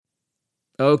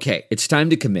Okay, it's time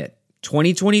to commit.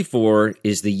 2024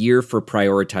 is the year for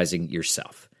prioritizing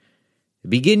yourself.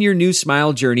 Begin your new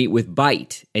smile journey with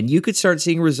Byte, and you could start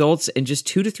seeing results in just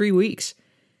 2 to 3 weeks.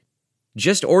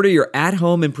 Just order your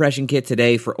at-home impression kit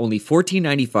today for only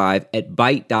 $14.95 at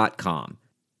Byte.com.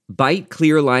 Byte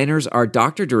clear liners are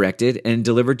doctor-directed and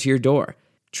delivered to your door.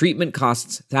 Treatment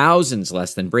costs thousands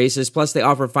less than braces, plus they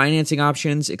offer financing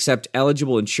options, accept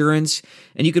eligible insurance,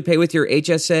 and you could pay with your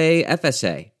HSA,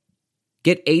 FSA.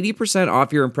 Get 80%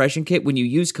 off your impression kit when you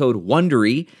use code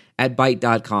WONDERY at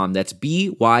Byte.com. That's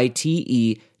BYTE.com.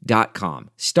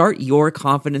 Start your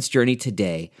confidence journey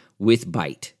today with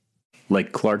Byte.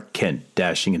 Like Clark Kent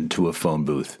dashing into a phone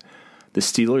booth, the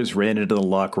Steelers ran into the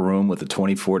locker room with a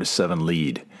 24-7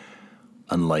 lead.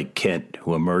 Unlike Kent,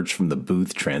 who emerged from the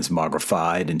booth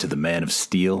transmogrified into the Man of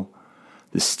Steel,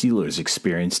 the Steelers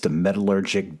experienced a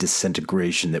metallurgic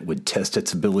disintegration that would test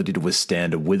its ability to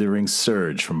withstand a withering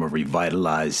surge from a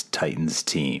revitalized Titans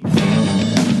team. Go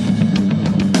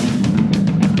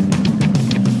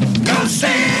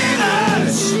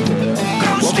Steelers!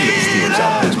 Welcome to the Steelers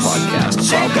Outpost Podcast, a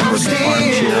proud member of the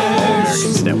Armchair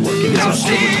All-Americans Network. It is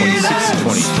October 26,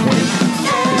 2020.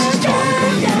 This is Tom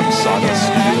coming in from Sawdust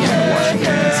Studios in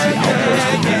Washington, D.C. Outpost,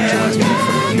 and Nick joins me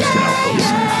from the Houston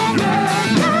Outpost.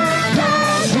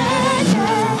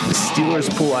 The Steelers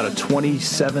pull out a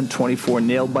 27-24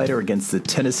 nail-biter against the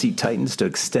Tennessee Titans to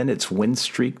extend its win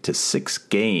streak to 6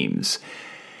 games.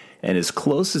 And as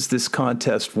close as this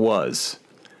contest was,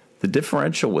 the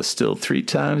differential was still 3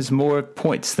 times more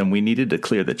points than we needed to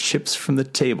clear the chips from the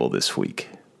table this week.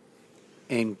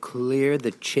 And clear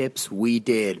the chips we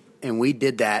did. And we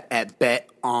did that at Bet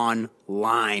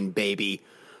Online, baby.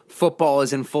 Football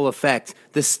is in full effect.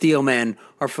 The Steelmen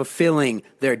are fulfilling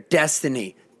their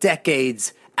destiny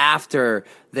decades after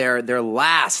their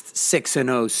last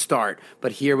 6-0 start.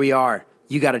 But here we are.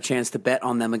 You got a chance to bet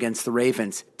on them against the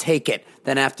Ravens. Take it.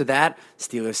 Then after that,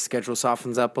 Steelers' schedule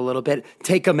softens up a little bit.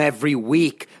 Take them every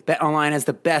week. BetOnline has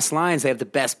the best lines. They have the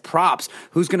best props.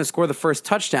 Who's going to score the first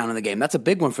touchdown in the game? That's a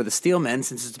big one for the Steelmen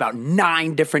since it's about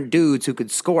 9 different dudes who could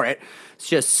score it. It's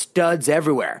just studs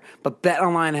everywhere. But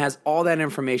BetOnline has all that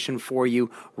information for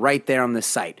you right there on the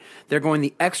site. They're going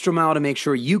the extra mile to make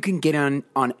sure you can get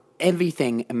on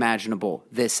everything imaginable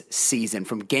this season,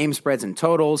 from game spreads and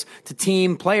totals to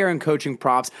team, player, and coaching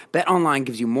props. BetOnline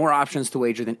gives you more options to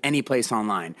wager than any place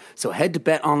online. So head to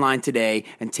BetOnline today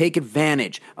and take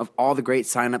advantage of all the great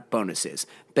sign-up bonuses.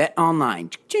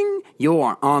 BetOnline, ching,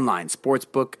 your online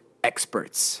sportsbook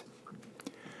experts.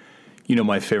 You know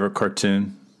my favorite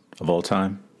cartoon of all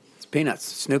time? It's Peanuts,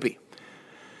 Snoopy.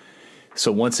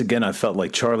 So once again, I felt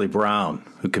like Charlie Brown,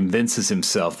 who convinces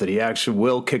himself that he actually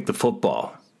will kick the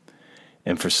football.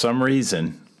 And for some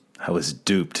reason, I was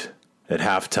duped at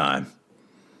halftime.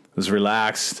 I was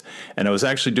relaxed, and I was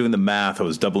actually doing the math. I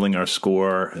was doubling our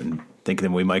score and thinking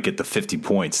that we might get to 50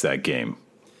 points that game.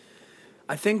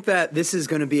 I think that this is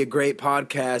going to be a great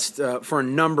podcast for a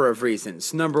number of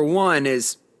reasons. Number one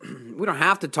is we don't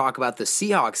have to talk about the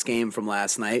Seahawks game from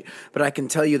last night, but I can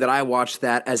tell you that I watched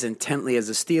that as intently as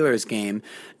a Steelers game.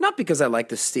 Not because I like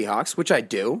the Seahawks, which I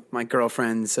do. My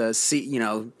girlfriend's,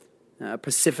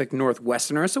 Pacific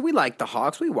Northwesterner, so we like the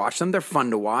Hawks. We watch them. They're fun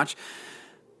to watch.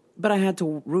 But I had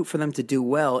to root for them to do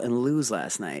well and lose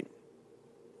last night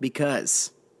because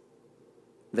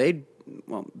they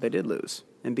did lose,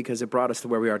 and because it brought us to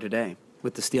where we are today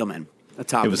with the Steelmen.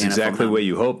 It was exactly the way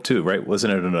you hoped, too, right?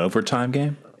 Wasn't it an overtime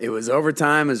game? It was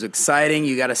overtime. It was exciting.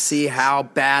 You got to see how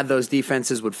bad those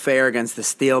defenses would fare against the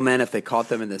Steelmen if they caught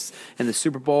them in the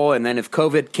Super Bowl. And then if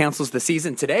COVID cancels the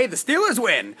season today, the Steelers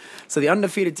win. So the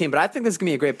undefeated team. But I think this is going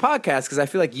to be a great podcast because I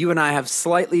feel like you and I have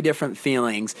slightly different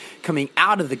feelings coming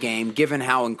out of the game, given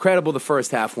how incredible the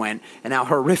first half went and how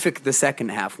horrific the second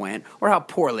half went, or how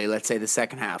poorly, let's say, the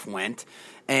second half went.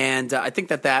 And I think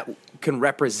that can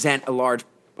represent a large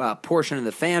portion of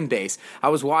the fan base. I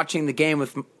was watching the game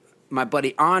with my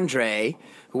buddy Andre,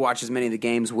 who watches many of the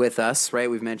games with us,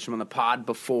 right? We've mentioned him on the pod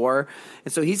before.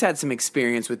 And so he's had some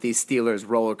experience with these Steelers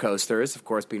roller coasters, of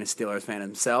course, being a Steelers fan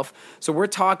himself. So we're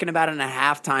talking about it in a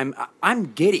halftime.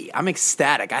 I'm giddy. I'm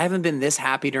ecstatic. I haven't been this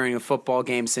happy during a football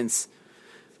game since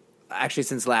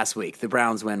last week. The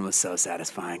Browns win was so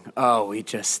satisfying. Oh, we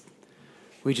just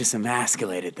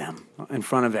emasculated them in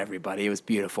front of everybody. It was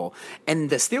beautiful. And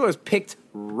the Steelers picked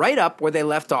right up where they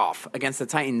left off against the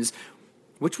Titans,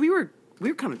 which we were we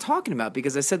were kind of talking about,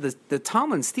 because I said the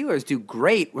Tomlin Steelers do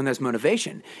great when there's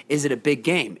motivation. Is it a big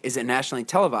game? Is it nationally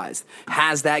televised?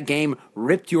 Has that game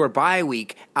ripped your bye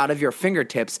week out of your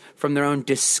fingertips from their own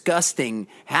disgusting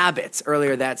habits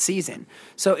earlier that season?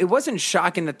 So it wasn't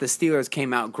shocking that the Steelers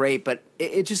came out great, but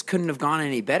it just couldn't have gone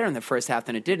any better in the first half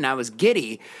than it did, and I was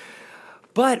giddy.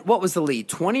 But what was the lead?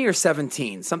 20 or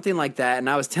 17? Something like that, and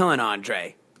I was telling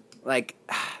Andre, like,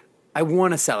 I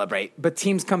want to celebrate, but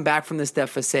teams come back from this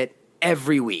deficit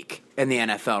every week in the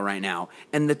NFL right now,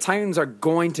 and the Titans are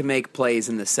going to make plays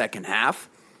in the second half.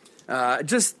 Would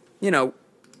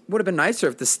have been nicer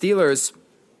if the Steelers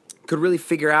could really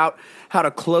figure out how to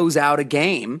close out a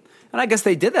game, and I guess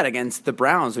they did that against the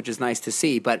Browns, which is nice to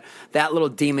see, but that little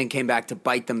demon came back to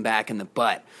bite them back in the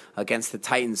butt against the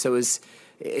Titans. So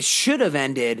it should have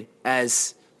ended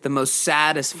as the most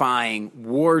satisfying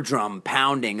war drum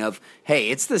pounding of,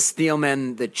 hey, it's the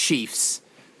Steelmen, the Chiefs,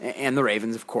 and the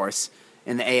Ravens, of course,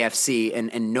 and the AFC,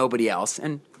 and nobody else.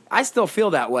 And I still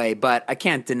feel that way, but I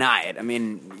can't deny it. I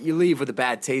mean, you leave with a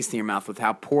bad taste in your mouth with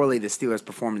how poorly the Steelers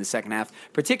performed in the second half,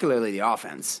 particularly the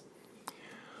offense.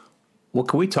 Well,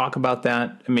 can we talk about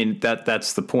that? I mean,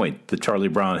 that's the point. The Charlie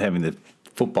Brown having the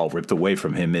football ripped away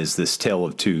from him is this tale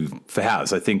of two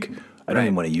halves. I think I don't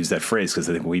even want to use that phrase because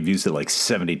I think we've used it like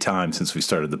 70 times since we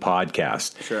started the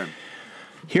podcast. Sure.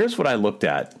 Here's what I looked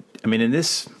at. I mean, in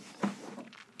this,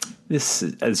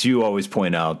 as you always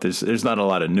point out, there's not a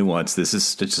lot of nuance.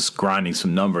 It's just grinding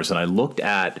some numbers. And I looked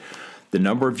at the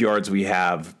number of yards we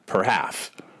have per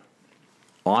half.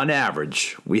 On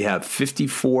average, we have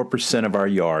 54% of our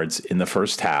yards in the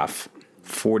first half,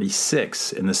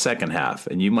 46 in the second half.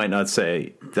 And you might not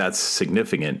say that's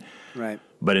significant. Right.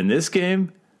 But in this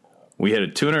game, we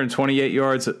had 228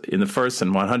 yards in the first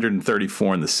and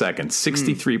 134 in the second.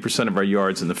 63% of our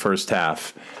yards in the first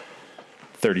half,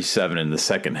 37 in the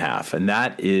second half. And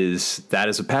that is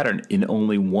a pattern. In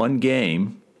only one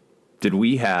game did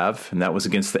we have, and that was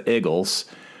against the Eagles,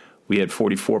 we had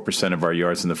 44% of our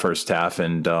yards in the first half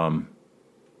and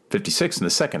 56 in the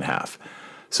second half.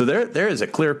 So there is a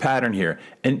clear pattern here.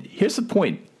 And here's the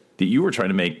point that you were trying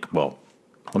to make. Well,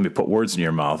 let me put words in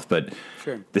your mouth, but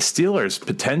sure. The Steelers'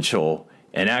 potential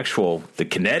and the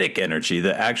kinetic energy,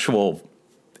 the actual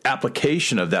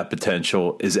application of that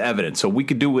potential is evident. So we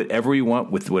could do whatever we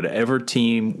want with whatever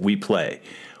team we play.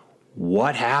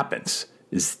 What happens?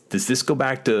 Does this go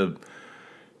back to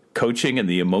coaching and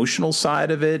the emotional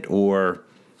side of it, or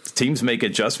teams make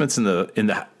adjustments in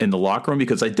the locker room?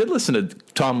 Because I did listen to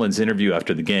Tomlin's interview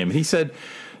after the game, and he said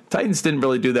Titans didn't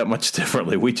really do that much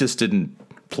differently. We just didn't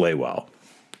play well.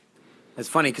 It's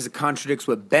funny because it contradicts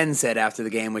what Ben said after the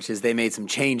game, which is they made some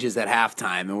changes at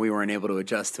halftime and we weren't able to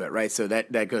adjust to it, right? So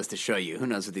that goes to show you. Who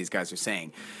knows what these guys are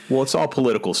saying? Well, it's all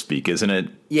political speak, isn't it?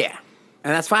 Yeah.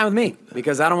 And that's fine with me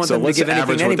because I don't want them to give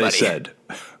anything to anybody. What they said.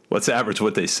 Let's average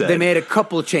what they said. They made a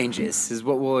couple changes is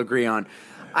what we'll agree on.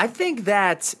 I think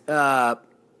that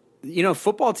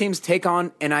football teams take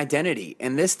on an identity,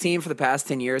 and this team for the past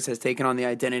 10 years has taken on the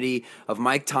identity of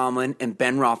Mike Tomlin and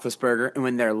Ben Roethlisberger, and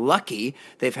when they're lucky,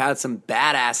 they've had some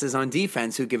badasses on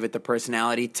defense who give it the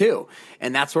personality too,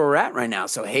 and that's where we're at right now.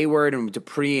 So Hayward and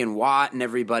Dupree and Watt and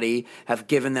everybody have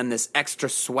given them this extra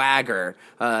swagger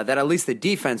that at least the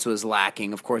defense was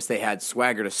lacking. Of course, they had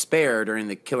swagger to spare during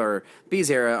the Killer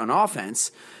Bees era on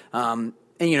offense. And,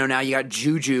 now you got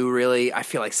Juju really, I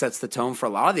feel like, sets the tone for a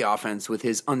lot of the offense with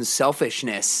his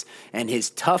unselfishness and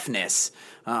his toughness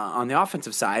on the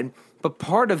offensive side. But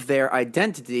part of their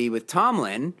identity with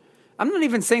Tomlin, I'm not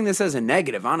even saying this as a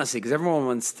negative, honestly, because everyone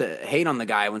wants to hate on the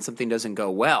guy when something doesn't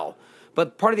go well.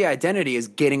 But part of the identity is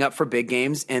getting up for big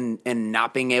games and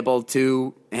not being able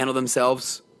to handle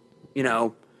themselves,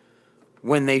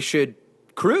 when they should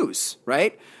cruise,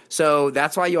 right? So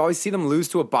that's why you always see them lose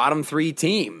to a bottom 3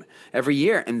 team every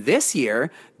year. And this year,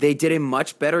 they did a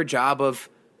much better job of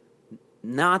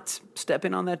not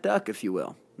stepping on that duck, if you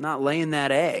will, not laying that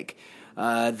egg.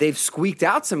 They've squeaked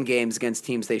out some games against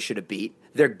teams they should have beat.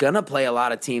 They're going to play a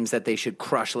lot of teams that they should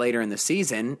crush later in the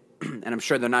season, and I'm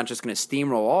sure they're not just going to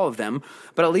steamroll all of them,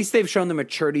 but at least they've shown the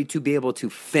maturity to be able to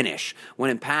finish, when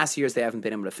in past years they haven't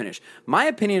been able to finish. My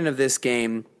opinion of this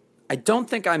game, I don't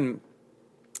think I'm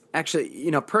actually,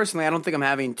 personally, I don't think I'm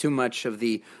having too much of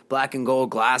the black and gold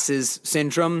glasses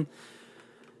syndrome.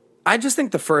 I just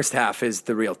think the first half is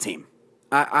the real team.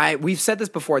 We've said this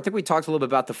before. I think we talked a little bit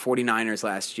about the 49ers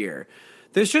last year.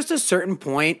 There's just a certain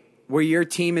point where your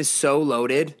team is so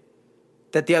loaded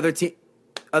that the other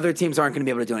teams aren't going to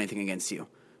be able to do anything against you.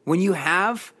 When you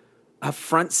have a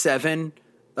front 7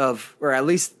 or at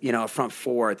least, a front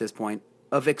 4 at this point,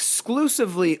 of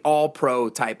exclusively all-pro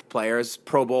type players,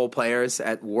 Pro Bowl players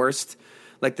at worst,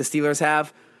 like the Steelers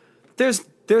have,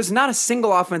 there's not a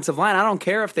single offensive line. I don't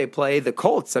care if they play the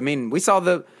Colts. I mean, we saw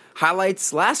the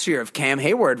highlights last year of Cam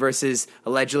Hayward versus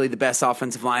allegedly the best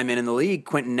offensive lineman in the league,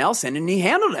 Quentin Nelson, and he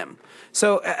handled him.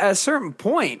 So at a certain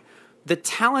point, the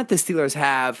talent the Steelers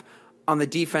have on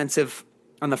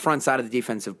the front side of the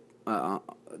defensive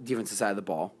side of the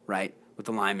ball, right, with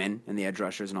the linemen and the edge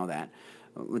rushers and all that,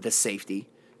 with the safety,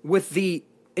 with the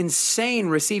insane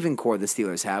receiving core the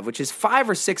Steelers have, which is 5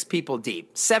 or 6 people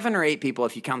deep, 7 or 8 people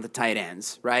if you count the tight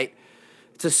ends, right?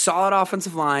 It's a solid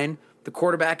offensive line. The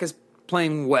quarterback is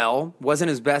playing well. Wasn't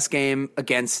his best game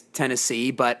against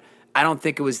Tennessee, but I don't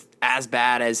think it was as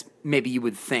bad as maybe you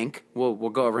would think. We'll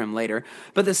go over him later.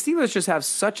 But the Steelers just have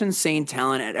such insane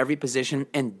talent at every position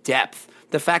and depth.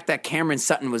 The fact that Cameron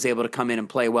Sutton was able to come in and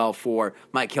play well for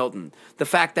Mike Hilton. The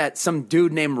fact that some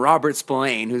dude named Robert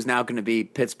Spillane, who's now going to be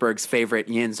Pittsburgh's favorite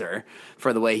Yinzer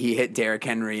for the way he hit Derrick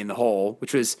Henry in the hole,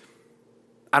 which was,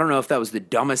 I don't know if that was the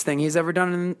dumbest thing he's ever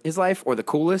done in his life or the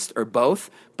coolest or both,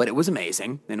 but it was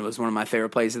amazing. And it was one of my favorite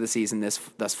plays of the season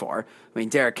thus far. I mean,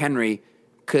 Derrick Henry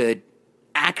could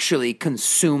actually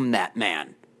consume that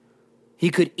man. He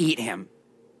could eat him,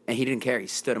 and he didn't care. He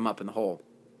stood him up in the hole.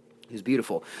 He was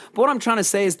beautiful. But what I'm trying to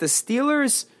say is the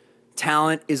Steelers'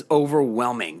 talent is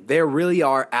overwhelming. They really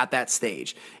are at that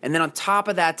stage. And then on top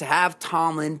of that, to have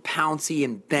Tomlin, Pouncey,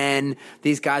 and Ben,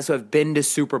 these guys who have been to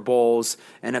Super Bowls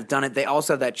and have done it, they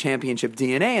also have that championship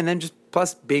DNA. And then just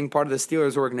plus being part of the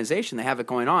Steelers organization, they have it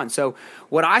going on. So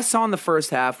what I saw in the first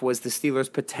half was the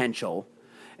Steelers' potential.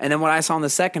 And then what I saw in the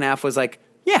second half was like,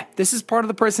 yeah, this is part of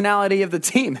the personality of the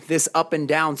team, this up and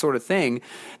down sort of thing.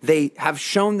 They have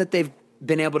shown that they've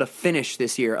been able to finish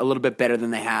this year a little bit better than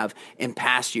they have in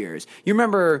past years. You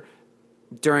remember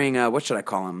during, what should I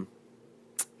call him?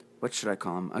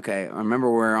 Okay, I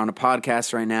remember we're on a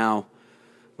podcast right now. I'm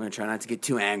going to try not to get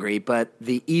too angry, but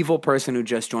the evil person who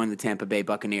just joined the Tampa Bay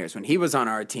Buccaneers, when he was on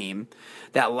our team,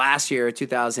 that last year,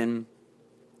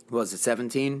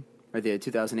 2017 or the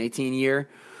 2018 year,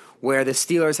 where the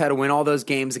Steelers had to win all those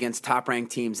games against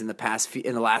top-ranked teams in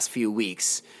the last few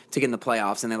weeks to get in the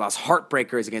playoffs, and they lost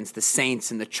heartbreakers against the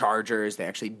Saints and the Chargers. They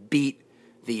actually beat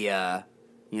the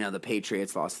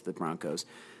Patriots, lost to the Broncos.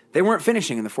 They weren't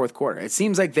finishing in the fourth quarter. It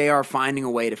seems like they are finding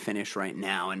a way to finish right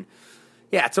now, and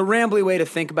yeah, it's a rambly way to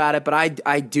think about it, but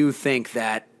I do think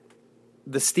that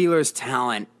the Steelers'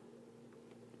 talent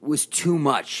was too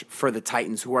much for the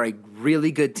Titans, who are a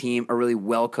really good team, a really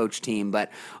well-coached team,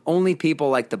 but only people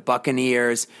like the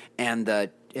Buccaneers and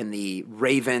the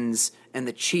Ravens and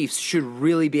the Chiefs should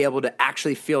really be able to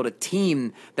actually field a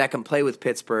team that can play with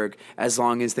Pittsburgh as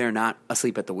long as they're not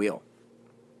asleep at the wheel.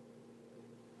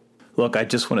 Look, I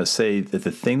just want to say that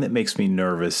the thing that makes me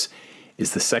nervous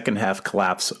is the second half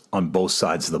collapse on both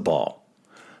sides of the ball.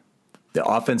 The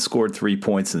offense scored 3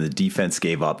 points and the defense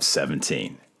gave up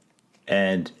 17.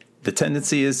 And the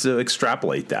tendency is to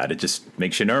extrapolate that. It just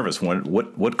makes you nervous.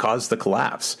 What caused the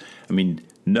collapse? I mean,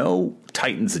 no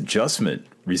Titans adjustment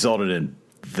resulted in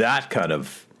that kind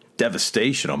of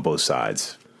devastation on both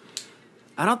sides.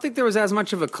 I don't think there was as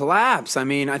much of a collapse. I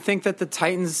mean, I think that the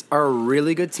Titans are a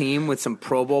really good team with some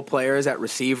Pro Bowl players at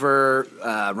receiver,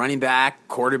 running back,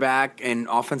 quarterback, and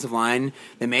offensive line.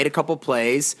 They made a couple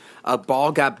plays. A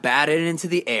ball got batted into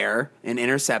the air and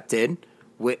intercepted,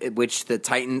 which the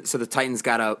Titans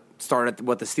got to start at the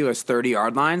Steelers'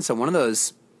 30-yard line. So one of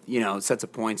those, sets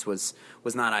of points was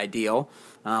not ideal.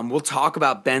 We'll talk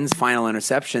about Ben's final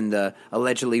interception, the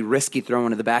allegedly risky throw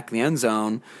into the back of the end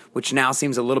zone, which now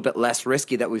seems a little bit less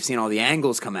risky that we've seen all the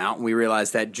angles come out, and we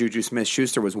realized that Juju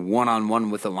Smith-Schuster was one-on-one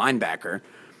with the linebacker.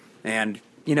 And,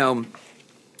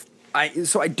 I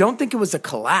don't think it was a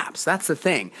collapse. That's the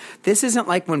thing. This isn't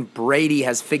like when Brady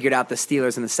has figured out the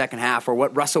Steelers in the second half, or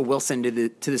what Russell Wilson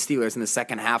did to the Steelers in the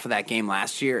second half of that game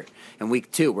last year in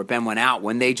week 2 where Ben went out,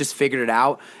 when they just figured it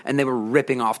out and they were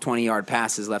ripping off 20-yard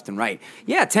passes left and right.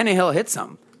 Yeah, Tannehill hit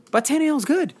some, but Tannehill's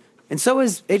good. And so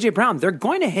is A.J. Brown. They're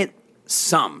going to hit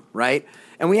some, right?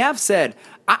 And we have said,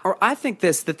 I think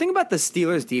the thing about the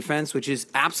Steelers defense, which is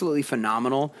absolutely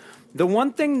phenomenal, the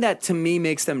one thing that to me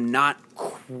makes them not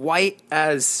quite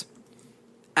as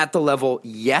at the level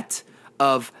yet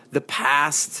of the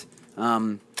past,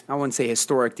 I wouldn't say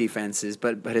historic defenses,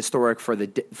 but historic for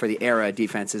the era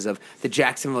defenses of the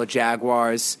Jacksonville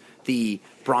Jaguars, the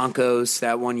Broncos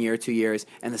that 1 year, 2 years,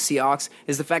 and the Seahawks,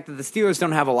 is the fact that the Steelers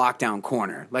don't have a lockdown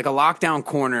corner. Like a lockdown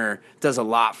corner does a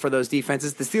lot for those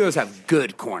defenses. The Steelers have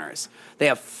good corners. They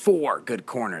have 4 good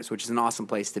corners, which is an awesome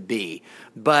place to be.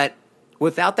 But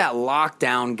without that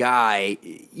lockdown guy,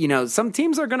 some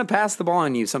teams are going to pass the ball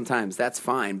on you sometimes. That's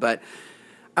fine. But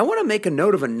I want to make a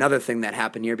note of another thing that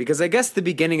happened here, because I guess the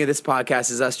beginning of this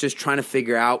podcast is us just trying to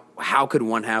figure out how could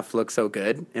one half look so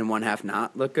good and one half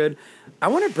not look good. I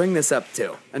want to bring this up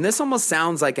too. And this almost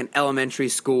sounds like an elementary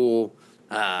school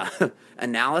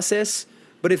analysis,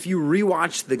 but if you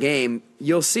rewatch the game,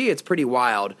 you'll see it's pretty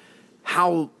wild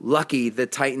how lucky the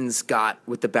Titans got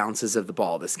with the bounces of the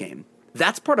ball this game.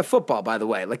 That's part of football, by the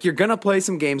way. Like, you're going to play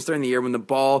some games during the year when the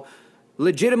ball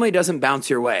legitimately doesn't bounce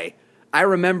your way. I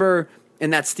remember in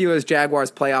that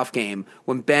Steelers-Jaguars playoff game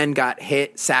when Ben got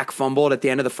hit, sack fumbled at the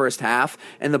end of the first half,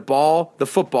 and the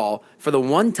football, for the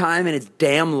one time in its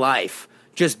damn life,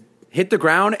 just hit the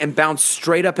ground and bounced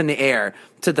straight up in the air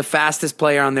to the fastest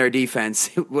player on their defense.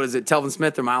 What is it, Telvin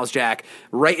Smith or Miles Jack?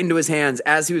 Right into his hands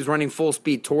as he was running full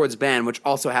speed towards Ben, which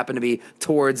also happened to be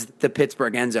towards the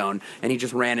Pittsburgh end zone, and he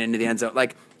just ran into the end zone.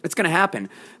 Like, it's going to happen.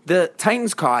 The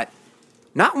Titans caught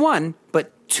not one,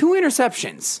 but 2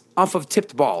 interceptions off of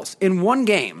tipped balls in one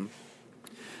game.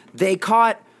 They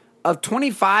caught a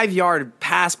 25-yard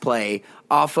pass play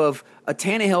off of a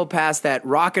Tannehill pass that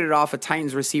rocketed off a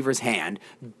Titans receiver's hand,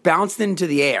 bounced into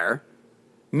the air.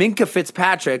 Minkah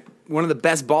Fitzpatrick, one of the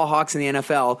best ball hawks in the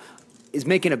NFL, is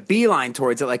making a beeline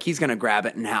towards it like he's going to grab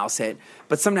it and house it.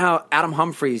 But somehow Adam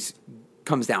Humphries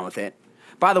comes down with it.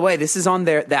 By the way, this is on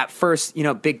that first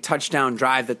big touchdown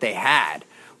drive that they had,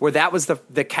 where that was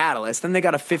the catalyst. Then they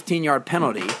got a 15-yard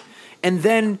penalty. And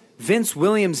then Vince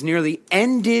Williams nearly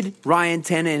ended Ryan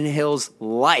Tannehill's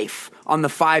life on the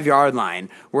 5-yard line,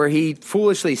 where he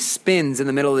foolishly spins in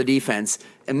the middle of the defense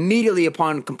immediately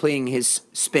upon completing his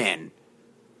spin.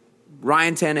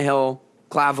 Ryan Tannehill,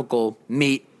 clavicle,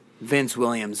 meet Vince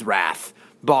Williams' wrath.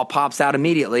 Ball pops out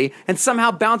immediately and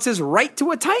somehow bounces right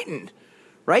to a Titan.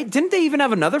 Right? Didn't they even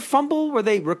have another fumble where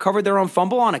they recovered their own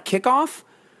fumble on a kickoff?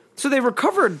 So they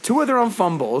recovered 2 of their own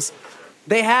fumbles.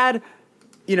 They had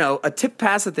a tipped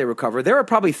pass that they recovered. There were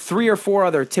probably 3 or 4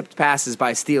 other tipped passes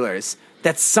by Steelers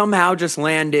that somehow just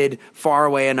landed far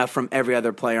away enough from every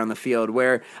other player on the field,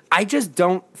 where I just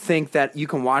don't think that you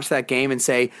can watch that game and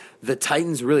say the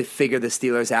Titans really figured the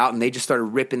Steelers out and they just started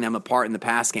ripping them apart in the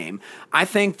pass game. I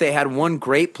think they had one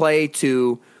great play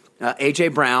to A.J.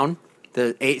 Brown,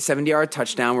 the 70-yard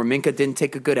touchdown where Minkah didn't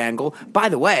take a good angle. By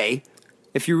the way,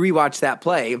 if you rewatch that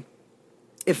play,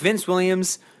 if Vince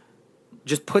Williams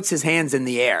just puts his hands in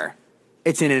the air,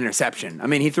 it's an interception. I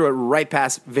mean, he threw it right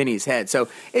past Vinny's head. So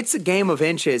it's a game of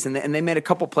inches, and they made a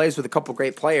couple plays with a couple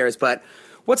great players, but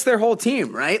what's their whole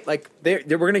team, right? Like, we're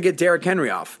going to get Derrick Henry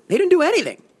off. They didn't do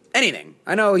anything.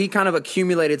 I know he kind of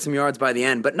accumulated some yards by the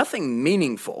end, but nothing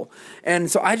meaningful. And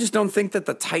so I just don't think that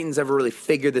the Titans ever really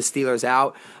figured the Steelers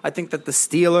out. I think that the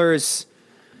Steelers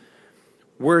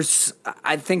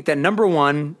I think that number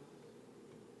one,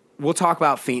 we'll talk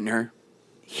about Fichtner.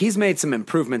 He's made some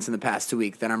improvements in the past 2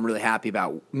 weeks that I'm really happy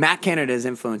about. Matt Canada's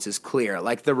influence is clear.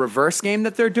 Like the reverse game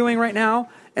that they're doing right now,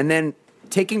 and then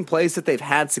taking plays that they've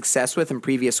had success with in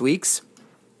previous weeks.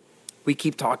 We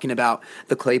keep talking about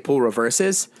the Claypool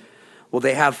reverses. Well,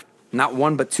 they have not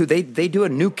one but 2. They do a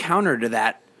new counter to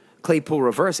that Claypool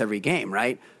reverse every game,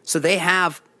 right? So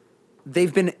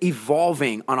they've been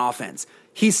evolving on offense.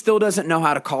 He still doesn't know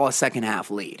how to call a second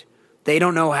half lead. They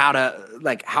don't know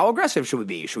how aggressive should we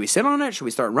be? Should we sit on it? Should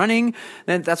we start running?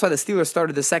 Then that's why the Steelers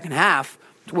started the second half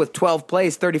with 12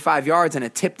 plays, 35 yards, and a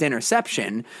tipped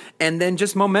interception. And then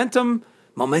just momentum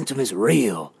is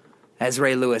real, as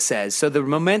Ray Lewis says. So the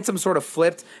momentum sort of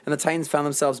flipped, and the Titans found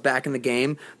themselves back in the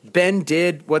game. Ben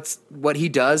did what he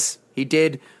does. He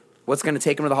did what's going to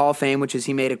take him to the Hall of Fame, which is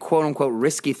he made a quote-unquote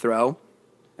risky throw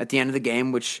at the end of the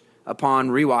game, which upon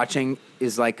rewatching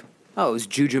is like, oh, it was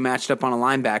Juju matched up on a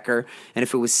linebacker, and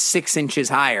if it was 6 inches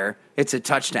higher, it's a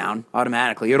touchdown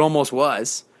automatically. It almost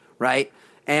was, right?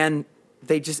 And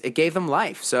it gave them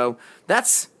life. So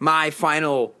that's my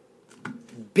final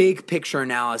big picture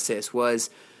analysis was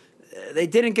they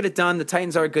didn't get it done. The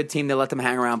Titans are a good team. They let them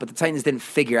hang around, but the Titans didn't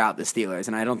figure out the Steelers,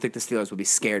 and I don't think the Steelers would be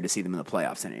scared to see them in the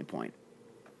playoffs at any point.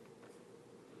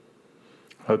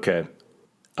 Okay.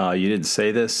 You didn't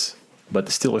say this, but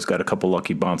the Steelers got a couple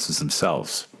lucky bounces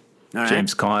themselves. Right.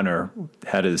 James Conner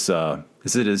had his how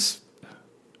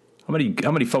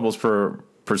many fumbles per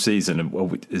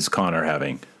season is Conner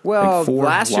having? Well, like 4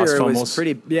 last year it was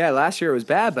last year it was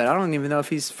bad, but I don't even know if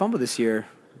he's fumbled this year.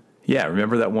 Yeah,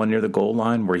 remember that one near the goal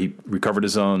line where he recovered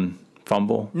his own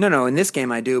fumble? No, in this game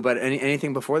I do, but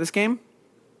anything before this game?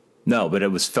 No, but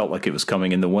felt like it was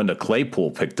coming in. The one that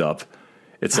Claypool picked up,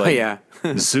 it's like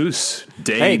Zeus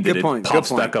deigned that it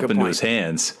pops back up into his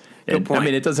hands. And, I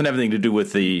mean, it doesn't have anything to do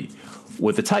with the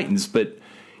Titans, but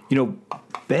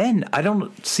Ben, I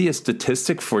don't see a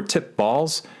statistic for tip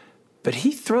balls, but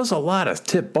he throws a lot of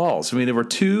tip balls. I mean, there were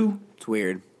 2 It's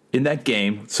weird. In that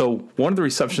game, so one of the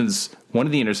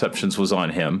interceptions was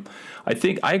on him.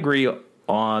 I agree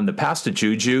on the pass to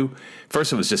Juju.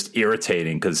 First, it was just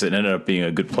irritating because it ended up being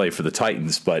a good play for the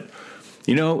Titans, but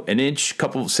an inch,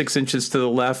 6 inches to the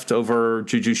left over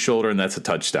Juju's shoulder, and that's a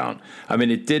touchdown. I mean,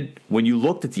 it did, when you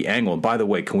looked at the angle, and by the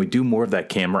way, can we do more of that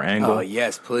camera angle? Oh,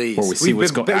 yes, please. Where we see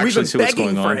what's going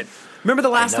on. It. Remember the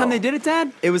last time they did it,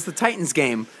 Dad? It was the Titans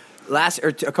game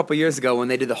a couple years ago when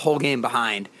they did the whole game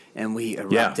behind, and we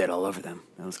erupted all over them.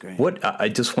 That was great. I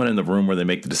just went in the room where they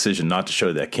make the decision not to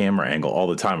show that camera angle all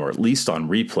the time, or at least on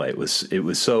replay. It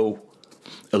was so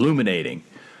illuminating.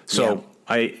 So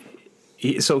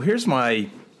So here's my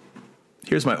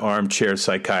armchair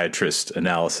psychiatrist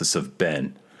analysis of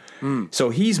Ben. So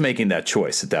he's making that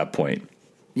choice at that point.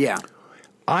 Yeah.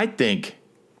 I think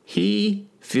he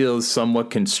feels somewhat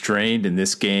constrained in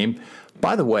this game.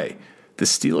 By the way, the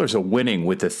Steelers are winning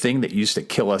with the thing that used to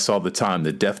kill us all the time,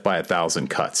 the death by 1,000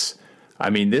 cuts. I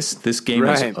mean, this game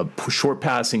is a short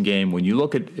passing game. When you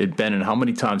look at Ben and how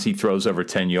many times he throws over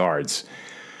 10 yards,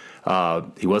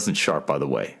 he wasn't sharp, by the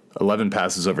way. 11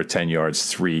 passes over 10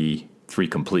 yards, three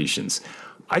completions.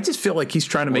 I just feel like he's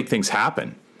trying to make things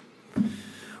happen.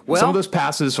 Well, some of those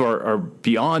passes are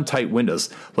beyond tight windows.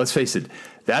 Let's face it,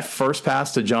 that first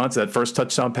pass to Johnson, that first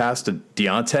touchdown pass to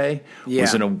Deontay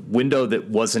was in a window that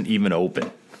wasn't even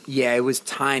open. Yeah, it was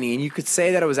tiny. And you could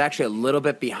say that it was actually a little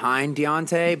bit behind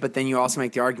Deontay, but then you also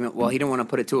make the argument, well, he didn't want to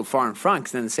put it too far in front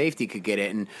because then the safety could get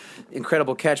it. And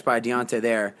incredible catch by Deontay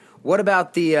there. What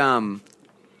about the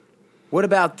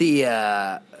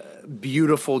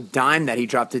beautiful dime that he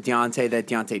dropped to Deontay that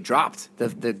Deontay dropped,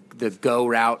 the go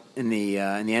route in the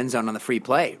end zone on the free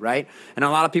play, right? And a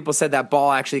lot of people said that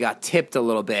ball actually got tipped a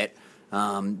little bit,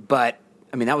 but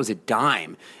I mean that was a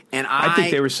dime. And I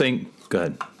think they were saying, go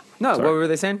ahead. No, sorry. What were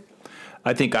they saying?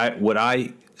 I think what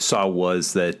I saw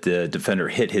was that the defender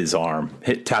hit his arm,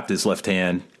 tapped his left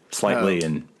hand slightly,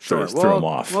 and threw him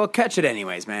off. Well, catch it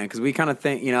anyways, man, because we kind of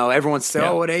think, everyone's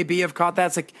saying, would AB have caught that?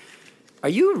 It's like, are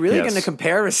you really going to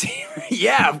compare receiver?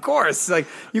 Yeah, of course. Like,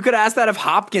 you could ask that if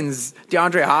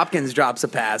DeAndre Hopkins drops a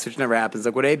pass, which never happens.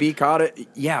 Like, would AB caught it?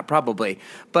 Yeah, probably.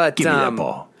 But give me that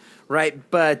ball. Right,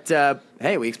 but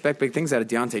hey, we expect big things out of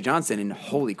Deontay Johnson, and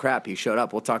holy crap, he showed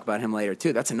up. We'll talk about him later,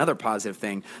 too. That's another positive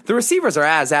thing. The receivers are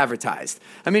as advertised.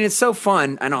 I mean, it's so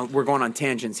fun. I know we're going on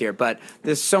tangents here, but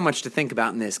there's so much to think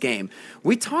about in this game.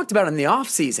 We talked about it in the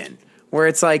offseason, where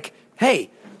it's like, hey,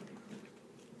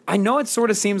 I know it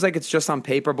sort of seems like it's just on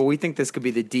paper, but we think this could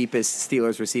be the deepest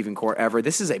Steelers receiving core ever.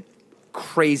 This is a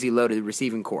crazy loaded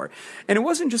receiving core. And it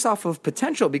wasn't just off of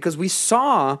potential, because we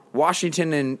saw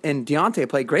Washington and Deontay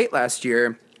play great last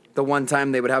year, the one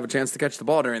time they would have a chance to catch the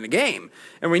ball during the game.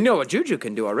 And we know what Juju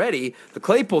can do already. The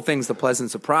Claypool thing's the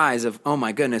pleasant surprise of, oh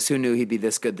my goodness, who knew he'd be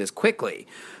this good this quickly?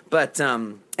 But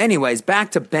anyways,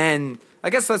 back to Ben. I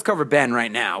guess let's cover Ben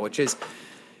right now, which is,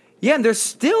 there's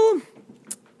still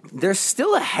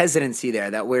a hesitancy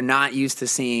there that we're not used to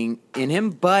seeing in him,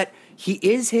 but he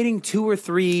is hitting 2 or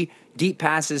 3 deep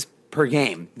passes per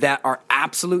game that are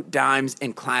absolute dimes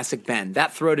in classic Ben.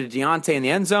 That throw to Deontay in the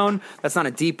end zone, that's not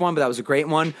a deep one, but that was a great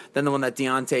one. Then the one that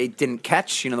Deontay didn't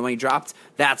catch, the one he dropped,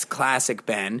 that's classic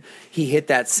Ben. He hit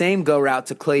that same go route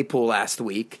to Claypool last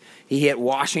week. He hit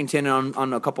Washington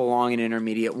on a couple long and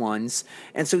intermediate ones.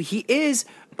 And so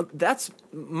that's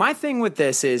my thing with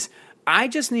this is, I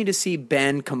just need to see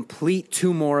Ben complete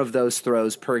 2 more of those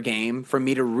throws per game for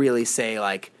me to really say,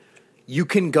 like, you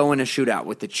can go in a shootout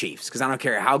with the Chiefs, because I don't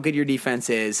care how good your defense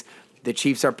is. The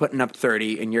Chiefs are putting up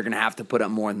 30, and you're going to have to put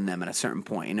up more than them at a certain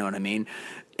point. You know what I mean?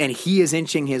 And he is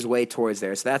inching his way towards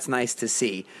there, so that's nice to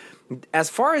see. As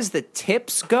far as the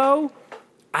tips go,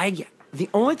 the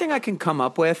only thing I can come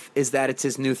up with is that it's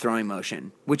his new throwing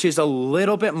motion, which is a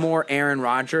little bit more Aaron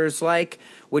Rodgers-like,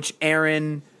 which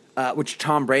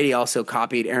Tom Brady also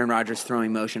copied Aaron Rodgers'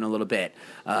 throwing motion a little bit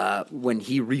when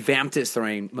he revamped his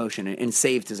throwing motion and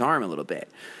saved his arm a little bit.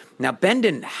 Now, Ben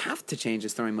didn't have to change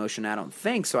his throwing motion, I don't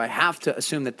think, so I have to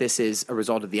assume that this is a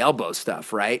result of the elbow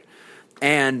stuff, right?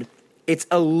 And it's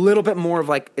a little bit more of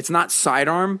like, it's not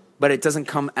sidearm, but it doesn't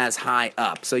come as high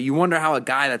up. So you wonder how a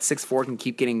guy that's 6'4" can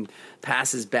keep getting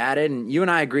passes batted, and you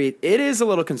and I agree, it is a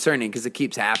little concerning because it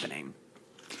keeps happening.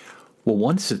 Well,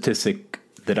 one statistic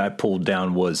that I pulled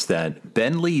down was that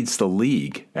Ben leads the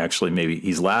league. Actually, maybe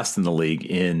he's last in the league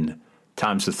in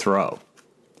times to throw.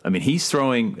 I mean, he's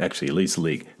throwing, actually, he leads the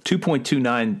league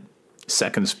 2.29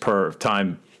 seconds per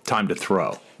time to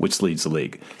throw, which leads the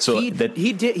league. So he led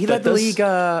the league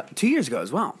 2 years ago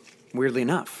as well, weirdly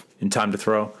enough. In time to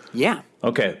throw? Yeah.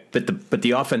 Okay, but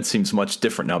the offense seems much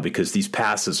different now because these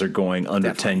passes are going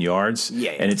under 10 yards,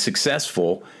 and it's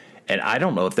successful. And I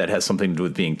don't know if that has something to do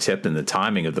with being tipped and the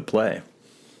timing of the play.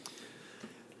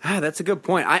 That's a good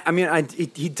point.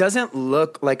 He doesn't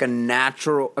look like a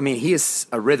natural. I mean, he is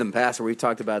a rhythm passer. We've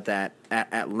talked about that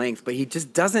at length, but he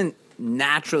just doesn't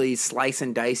naturally slice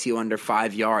and dice you under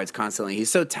 5 yards constantly. He's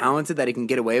so talented that he can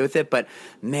get away with it, but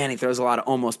man, he throws a lot of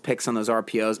almost picks on those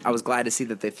RPOs. I was glad to see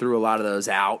that they threw a lot of those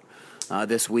out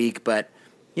this week, but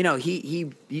he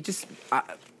just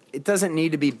it doesn't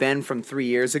need to be Ben from 3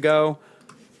 years ago.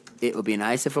 It would be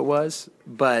nice if it was,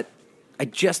 but I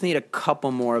just need a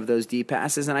couple more of those deep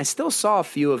passes, and I still saw a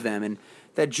few of them, and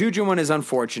that Juju one is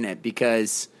unfortunate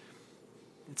because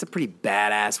it's a pretty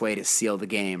badass way to seal the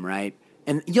game, right?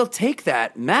 And you'll take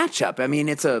that matchup. I mean,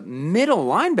 it's a middle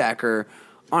linebacker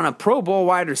on a Pro Bowl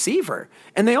wide receiver,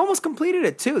 and they almost completed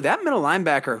it too. That middle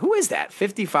linebacker, who is that,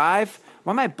 55?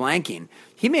 Why am I blanking?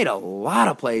 He made a lot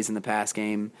of plays in the pass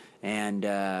game, and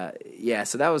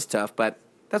so that was tough, but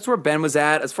that's where Ben was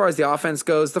at. As far as the offense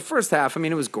goes, the first half, I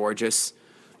mean, it was gorgeous.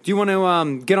 Do you want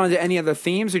to get on to any other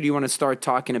themes, or do you want to start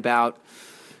talking about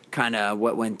kind of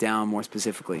what went down more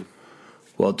specifically?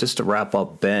 Well, just to wrap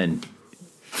up, Ben,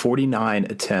 49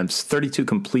 attempts, 32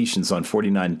 completions on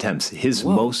 49 attempts. His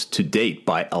most to date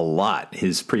by a lot.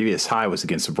 His previous high was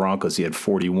against the Broncos. He had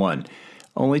 41.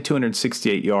 Only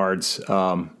 268 yards.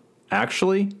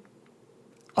 Actually,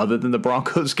 other than the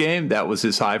Broncos game, that was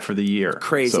his high for the year.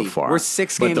 Crazy. So far. We're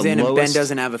 6 games in, and Ben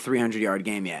doesn't have a 300-yard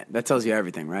game yet. That tells you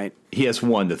everything, right? He has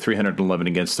one, the 311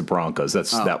 against the Broncos.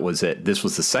 That was it. This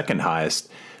was the second highest,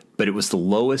 but it was the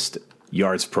lowest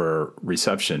yards per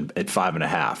reception at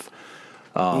 5.5.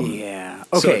 Okay.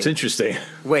 So it's interesting.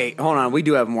 Wait, hold on. We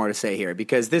do have more to say here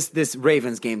because this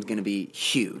Ravens game is going to be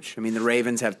huge. I mean, the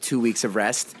Ravens have 2 weeks of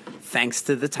rest thanks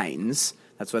to the Titans.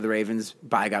 That's why the Ravens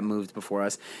bye got moved before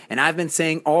us. And I've been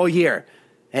saying all year,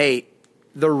 hey,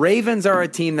 the Ravens are a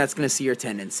team that's going to see your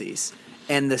tendencies.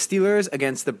 And the Steelers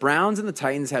against the Browns and the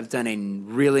Titans have done a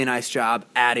really nice job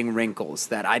adding wrinkles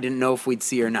that I didn't know if we'd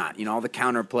see or not. You know, all the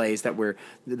counter plays that we're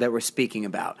speaking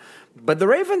about. But the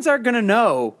Ravens are going to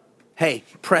know, hey,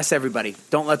 press everybody.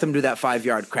 Don't let them do that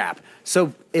 5-yard crap.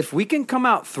 So if we can come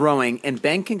out throwing and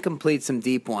Ben can complete some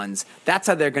deep ones, that's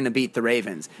how they're going to beat the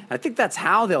Ravens. I think that's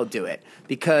how they'll do it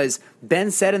because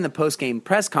Ben said in the postgame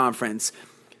press conference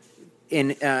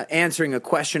in answering a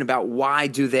question about why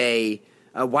did they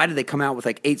come out with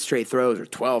like 8 straight throws or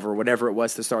 12 or whatever it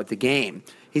was to start the game.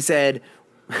 He said,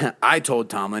 I told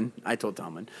Tomlin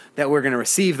that we're going to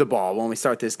receive the ball when we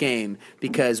start this game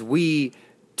because we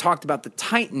talked about the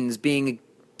Titans being a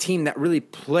team that really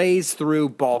plays through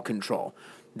ball control.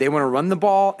 They want to run the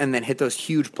ball and then hit those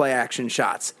huge play action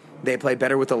shots. They play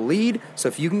better with a lead, so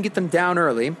if you can get them down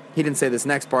early, he didn't say this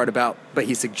next part but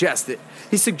he's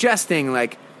suggesting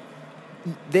like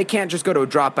they can't just go to a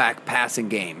drop back passing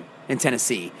game in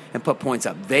Tennessee and put points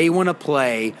up. They want to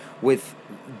play with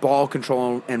ball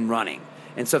control and running.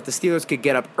 And so if the Steelers could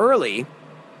get up early,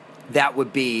 that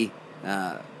would be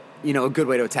a good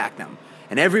way to attack them.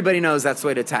 And everybody knows that's the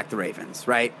way to attack the Ravens,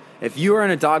 right? If you are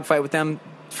in a dogfight with them,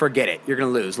 forget it. You're going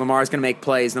to lose. Lamar's going to make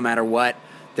plays no matter what.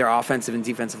 Their offensive and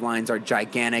defensive lines are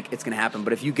gigantic. It's going to happen.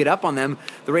 But if you get up on them,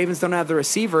 the Ravens don't have the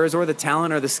receivers or the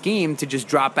talent or the scheme to just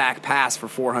drop back pass for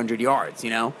 400 yards,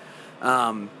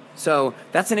 So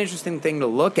that's an interesting thing to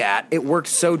look at. It worked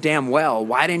so damn well.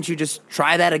 Why didn't you just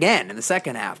try that again in the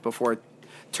second half before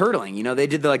turtling? They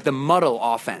did the muddle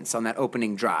offense on that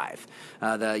opening drive.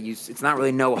 It's not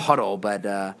really no huddle,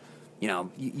 but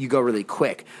you go really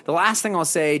quick. The last thing I'll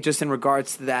say, just in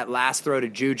regards to that last throw to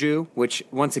Juju, which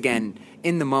once again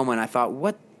in the moment I thought,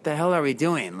 what the hell are we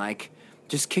doing? Like,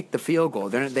 just kick the field goal.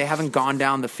 They haven't gone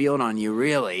down the field on you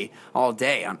really all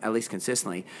day, at least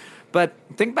consistently. But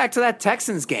think back to that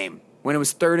Texans game when it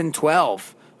was 3rd and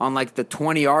 12 on like the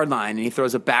 20-yard line, and he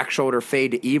throws a back shoulder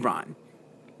fade to Ebron.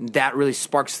 That really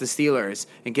sparks the Steelers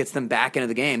and gets them back into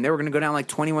the game. They were going to go down like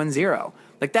 21-0.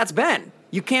 Like, that's Ben.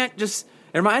 You can't just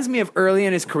 – it reminds me of early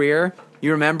in his career.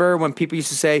 You remember when people used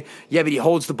to say, yeah, but he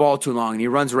holds the ball too long and he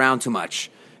runs around too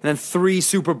much. And then 3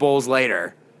 Super Bowls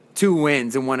later, 2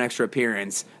 wins and 1 extra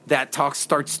appearance, that talk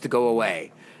starts to go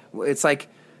away. It's like,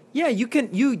 yeah, you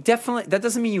definitely – that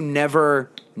doesn't mean you never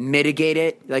mitigate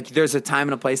it. Like, there's a time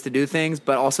and a place to do things,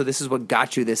 but also this is what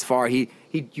got you this far. You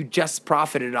just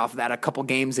profited off of that a couple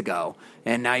games ago,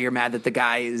 and now you're mad that the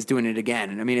guy is doing it again.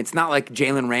 And I mean, it's not like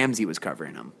Jalen Ramsey was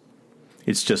covering him.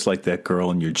 It's just like that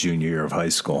girl in your junior year of high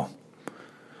school.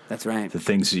 That's right. The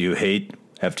things that you hate,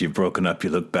 after you've broken up, you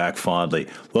look back fondly.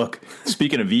 Look,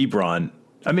 speaking of Ebron,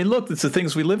 I mean, look, it's the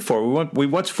things we live for. We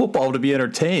watch football to be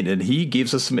entertained, and he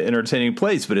gives us some entertaining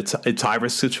plays, but it's high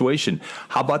risk situation.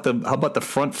 How about the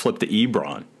front flip to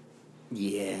Ebron?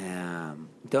 Yeah,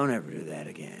 don't ever do that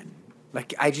again.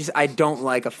 Like, I don't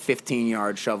like a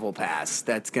 15-yard shovel pass.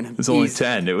 That's going to be... It's only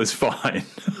 10. It was fine.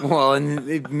 Well,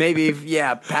 and maybe,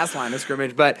 pass line of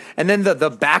scrimmage. And then the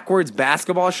backwards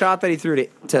basketball shot that he threw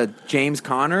to James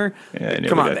Conner. Yeah,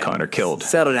 come on, got Conner killed.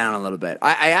 Settle down a little bit.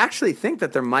 I actually think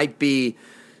that there might be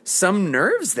some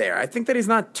nerves there. I think that he's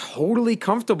not totally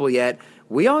comfortable yet.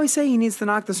 We always say he needs to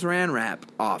knock the Saran wrap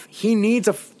off. He needs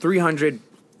a 300,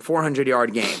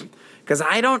 400-yard game. Because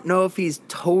I don't know if he's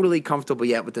totally comfortable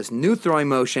yet with this new throwing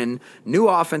motion, new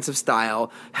offensive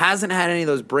style, hasn't had any of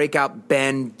those breakout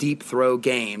bend, deep throw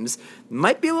games.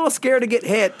 Might be a little scared to get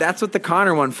hit. That's what the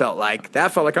Conner one felt like.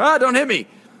 That felt like, don't hit me.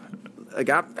 I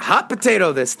got hot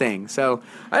potato this thing. So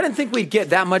I didn't think we'd get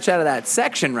that much out of that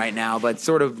section right now, but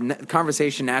sort of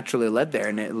conversation naturally led there,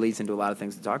 and it leads into a lot of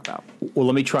things to talk about. Well,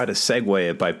 let me try to segue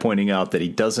it by pointing out that he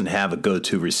doesn't have a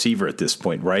go-to receiver at this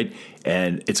point, right?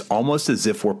 And it's almost as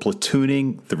if we're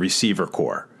platooning the receiver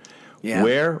core. Yeah.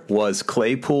 Where was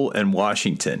Claypool and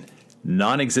Washington?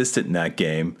 Non-existent in that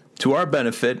game. To our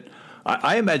benefit,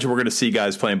 I imagine we're going to see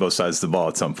guys playing both sides of the ball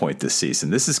at some point this season.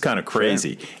 This is kind of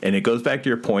crazy. Sure. And it goes back to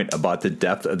your point about the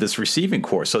depth of this receiving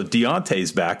core. So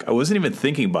Deontay's back. I wasn't even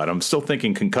thinking about it. I'm still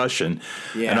thinking concussion.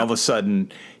 Yeah. And all of a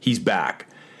sudden, he's back.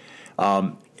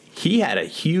 He had a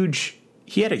huge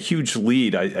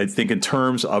lead, I think, in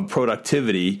terms of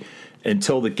productivity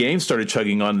until the game started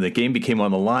chugging on and the game became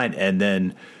on the line. And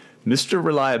then Mr.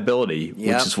 Reliability,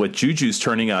 which is what Juju's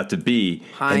turning out to be.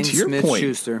 Hines, and to your Smith, point,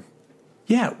 Schuster.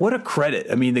 Yeah, what a credit.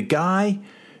 I mean, the guy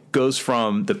goes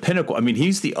from the pinnacle. I mean,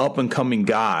 he's the up-and-coming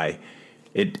guy.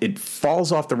 It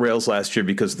falls off the rails last year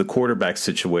because of the quarterback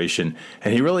situation,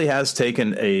 and he really has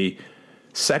taken a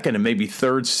second and maybe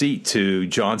third seat to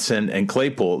Johnson and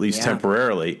Claypool, at least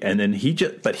temporarily. And then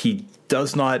he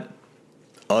does not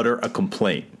utter a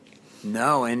complaint.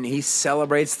 No, and he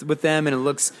celebrates with them, and it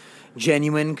looks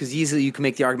genuine, because easily you can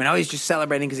make the argument, he's just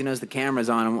celebrating because he knows the camera's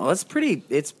on him. Well, it's pretty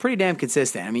damn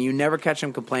consistent. I mean, you never catch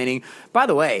him complaining. By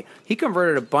the way, he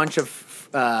converted a bunch of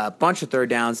third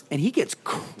downs, and he gets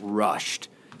crushed.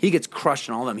 He gets crushed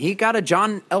in all of them. He got a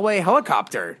John Elway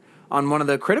helicopter on one of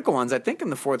the critical ones, I think, in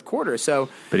the fourth quarter. So,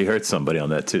 but he hurt somebody on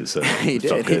that too. So he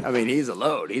did. He's a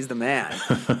load. He's the man.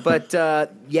 But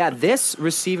this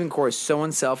receiving core is so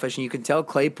unselfish, and you can tell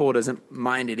Claypool doesn't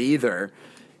mind it either.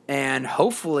 And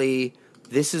hopefully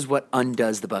this is what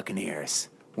undoes the Buccaneers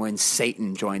when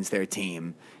Satan joins their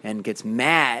team and gets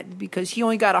mad because he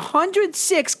only got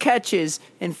 106 catches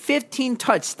and 15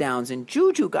 touchdowns, and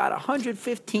Juju got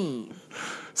 115.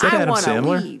 Is that Adam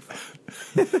Sandler?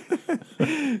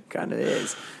 Kind of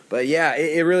is. But, yeah,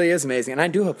 it really is amazing. And I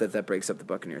do hope that breaks up the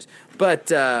Buccaneers. But,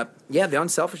 the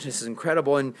unselfishness is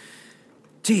incredible. And,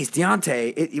 geez,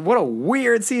 Deontay, what a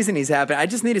weird season he's having. I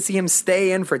just need to see him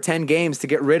stay in for 10 games to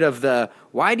get rid of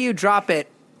why do you drop it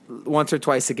once or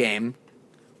twice a game?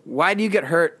 Why do you get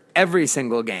hurt every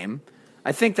single game?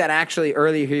 I think that actually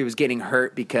earlier he was getting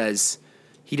hurt because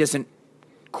he doesn't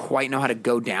quite know how to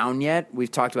go down yet.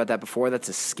 We've talked about that before. That's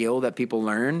a skill that people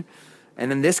learn. And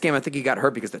then this game, I think he got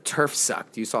hurt because the turf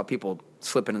sucked. You saw people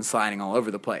slipping and sliding all over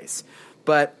the place.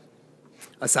 But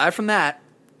aside from that,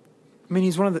 I mean,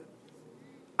 he's one of the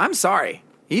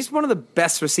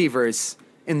best receivers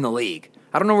in the league.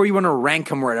 I don't know where you want to rank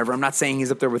him or whatever. I'm not saying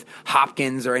he's up there with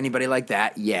Hopkins or anybody like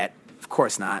that yet. Of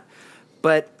course not.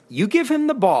 But you give him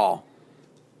the ball,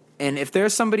 and if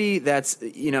there's somebody that's,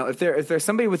 if there's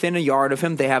somebody within a yard of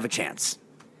him, they have a chance.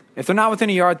 If they're not within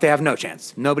a yard, they have no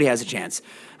chance. Nobody has a chance.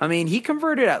 I mean, he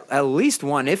converted at least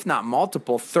one, if not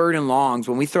multiple, third and longs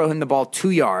when we throw him the ball 2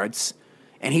 yards,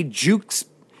 and he jukes.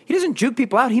 He doesn't juke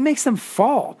people out. He makes them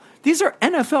fall. These are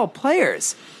NFL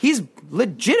players. He's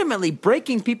legitimately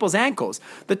breaking people's ankles.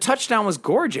 The touchdown was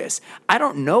gorgeous. I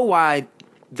don't know why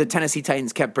the Tennessee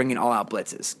Titans kept bringing all-out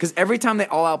blitzes, because every time they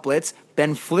all-out blitz,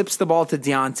 Ben flips the ball to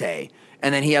Deontay,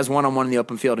 and then he has one-on-one in the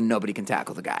open field, and nobody can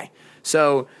tackle the guy.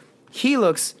 So he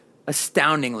looks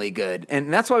astoundingly good,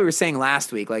 and that's why we were saying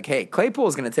last week, like, hey, Claypool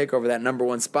is going to take over that number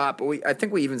one spot, but I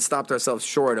think we even stopped ourselves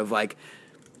short of,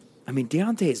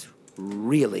 Deontay is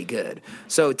really good.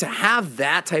 So to have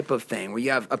that type of thing where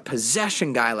you have a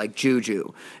possession guy like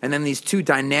Juju, and then these two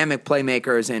dynamic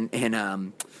playmakers in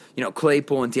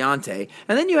Claypool and Deontay,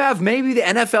 and then you have maybe the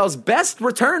NFL's best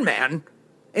return man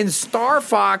in Star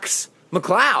Fox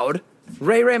McLeod,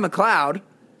 Ray McLeod.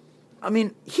 I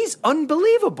mean, he's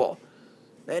unbelievable.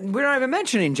 And we're not even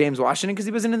mentioning James Washington because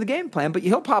he wasn't in the game plan, but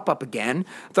he'll pop up again.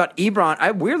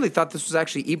 I weirdly thought this was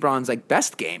actually Ebron's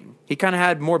best game. He kind of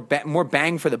had more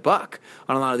bang for the buck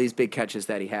on a lot of these big catches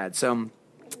that he had. So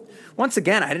once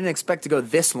again, I didn't expect to go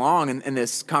this long in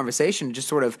this conversation, just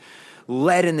sort of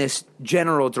led in this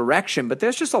general direction, but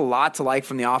there's just a lot to like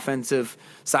from the offensive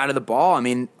side of the ball. I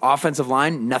mean, offensive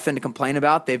line, nothing to complain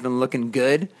about. They've been looking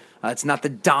good. It's not the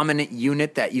dominant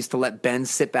unit that used to let Ben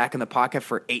sit back in the pocket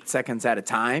for 8 seconds at a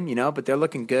time, but they're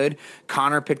looking good.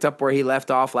 Connor picked up where he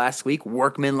left off last week,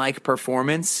 workman-like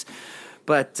performance.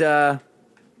 But,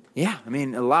 yeah, I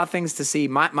mean, a lot of things to see.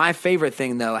 My favorite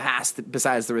thing, though,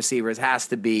 besides the receivers, has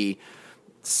to be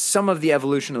some of the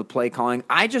evolution of the play calling.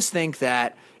 I just think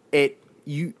that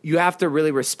you have to really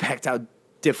respect how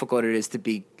difficult it is to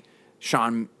be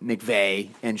Sean McVay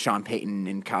and Sean Payton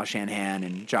and Kyle Shanahan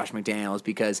and Josh McDaniels,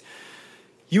 because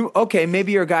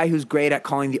maybe you're a guy who's great at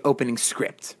calling the opening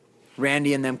script.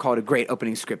 Randy and them called a great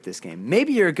opening script this game.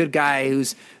 Maybe you're a good guy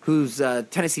who's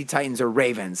Tennessee Titans or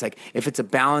Ravens. Like, if it's a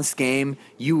balanced game,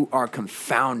 you are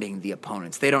confounding the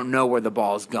opponents. They don't know where the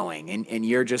ball's going, and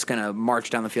you're just going to march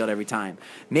down the field every time.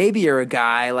 Maybe you're a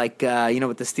guy like,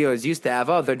 what the Steelers used to have.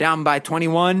 Oh, they're down by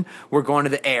 21. We're going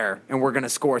to the air, and we're going to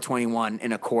score 21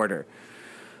 in a quarter.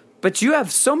 But you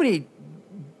have so many...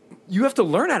 You have to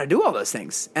learn how to do all those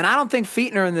things. And I don't think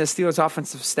Fichtner and the Steelers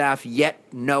offensive staff yet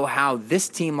know how this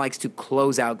team likes to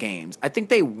close out games. I think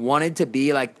they want to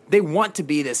be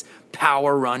this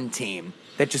power run team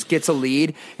that just gets a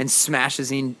lead and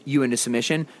smashes you into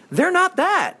submission. They're not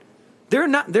that.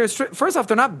 First off,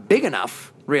 they're not big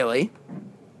enough, really.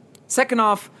 Second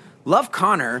off, love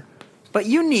Connor, but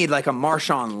you need like a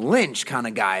Marshawn Lynch kind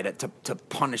of guy to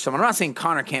punish someone. I'm not saying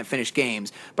Connor can't finish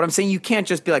games, but I'm saying you can't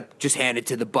just be like, just hand it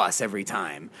to the bus every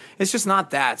time. It's just not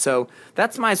that. So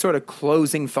that's my sort of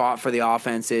closing thought for the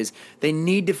offense is they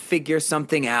need to figure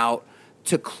something out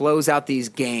to close out these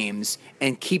games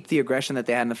and keep the aggression that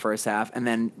they had in the first half. And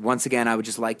then once again, I would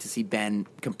just like to see Ben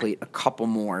complete a couple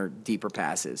more deeper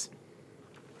passes.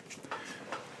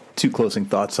 2 closing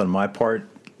thoughts on my part.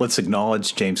 Let's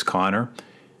acknowledge James Conner.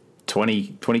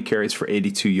 20 carries for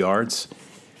 82 yards.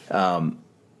 I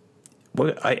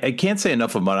can't say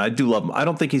enough about him. I do love him. I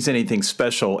don't think he's anything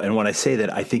special. And when I say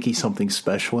that, I think he's something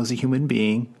special as a human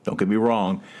being. Don't get me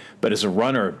wrong. But as a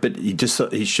runner,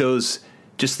 he shows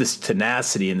just this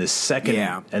tenacity and this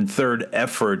second and third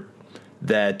effort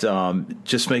that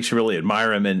just makes you really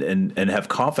admire him and have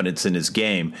confidence in his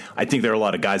game. I think there are a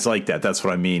lot of guys like that. That's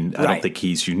what I mean. I don't think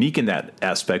he's unique in that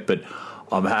aspect, but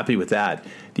I'm happy with that.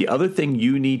 The other thing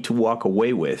you need to walk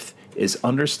away with is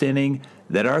understanding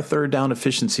that our third down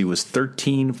efficiency was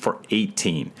 13 for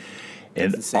 18.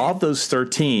 And of those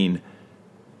 13,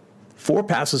 4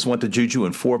 passes went to Juju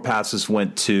and 4 passes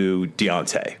went to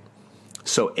Deontay.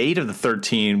 So 8 of the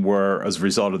 13 were as a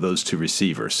result of those 2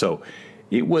 receivers. So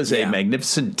it was a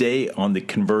magnificent day on the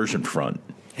conversion front.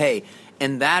 Hey,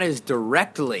 and that is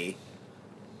directly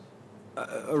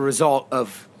a result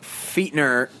of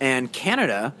Fichtner and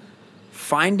Canada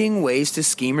finding ways to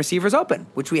scheme receivers open,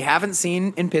 which we haven't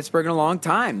seen in Pittsburgh in a long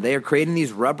time. They are creating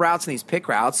these rub routes and these pick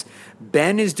routes.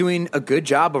 Ben is doing a good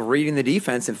job of reading the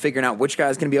defense and figuring out which guy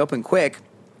is going to be open quick.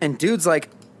 And dudes like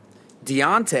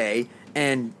Deontay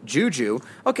and Juju,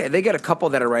 okay, they get a couple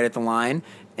that are right at the line,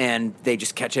 and they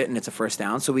just catch it, and it's a first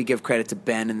down. So we give credit to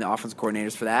Ben and the offensive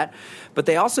coordinators for that. But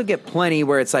they also get plenty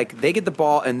where it's like they get the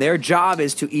ball, and their job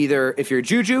is to either, if you're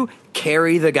Juju,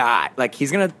 carry the guy. Like,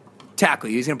 he's going to tackle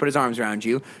you. He's going to put his arms around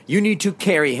you. You need to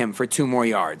carry him for 2 more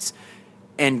yards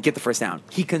and get the first down.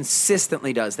 He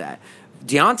consistently does that.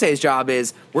 Deontay's job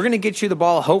is, we're going to get you the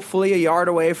ball hopefully a yard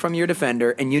away from your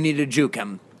defender, and you need to juke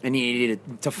him. And you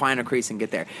need to find a crease and get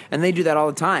there. And they do that all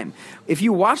the time. If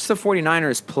you watch the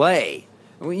 49ers play,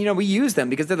 we use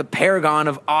them because they're the paragon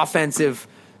of offensive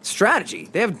strategy.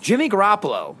 They have Jimmy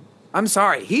Garoppolo. I'm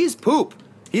sorry, he's poop.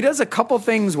 He does a couple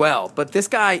things well, but this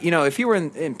guy, if he were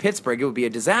in Pittsburgh, it would be a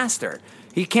disaster.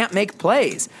 He can't make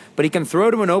plays, but he can throw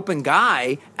to an open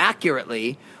guy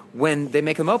accurately when they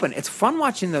make him open. It's fun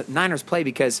watching the Niners play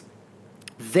because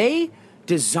they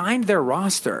designed their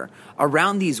roster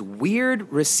around these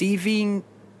weird receiving,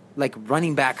 like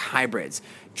running back hybrids.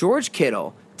 George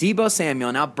Kittle, Deebo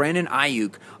Samuel, now Brandon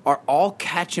Ayuk are all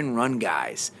catch and run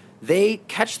guys. They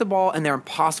catch the ball and they're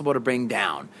impossible to bring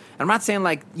down. And I'm not saying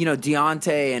like,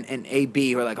 Deontay and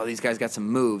AB who are like, oh, these guys got some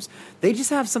moves. They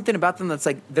just have something about them that's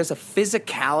like there's a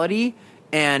physicality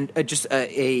and just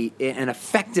an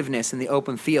effectiveness in the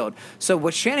open field. So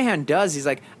what Shanahan does, he's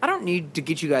like, I don't need to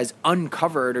get you guys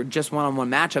uncovered or just one-on-one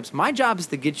matchups. My job is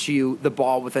to get you the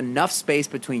ball with enough space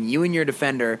between you and your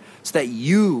defender so that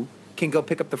you can go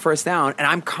pick up the first down, and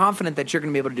I'm confident that you're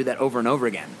going to be able to do that over and over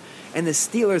again. And the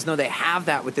Steelers know they have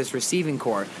that with this receiving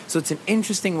core. So it's an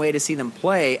interesting way to see them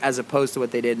play as opposed to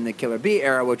what they did in the Killer B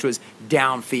era, which was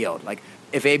downfield. Like,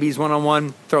 if AB's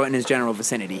one-on-one, throw it in his general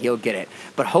vicinity. He'll get it.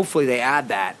 But hopefully they add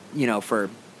that, for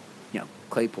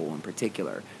Claypool in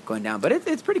particular going down. But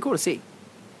it's pretty cool to see.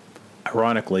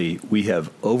 Ironically, we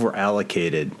have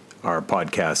over-allocated our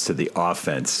podcast to the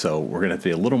offense, so we're going to have to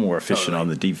be a little more efficient on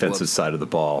the defensive side of the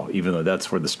ball, even though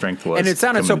that's where the strength was. And it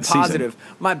sounded so coming into the positive.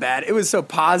 season. My bad. It was so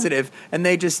positive, and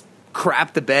they just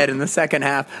crapped the bed in the second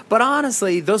half. But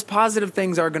honestly, those positive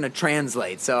things are going to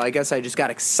translate. So I guess I just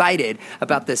got excited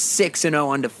about the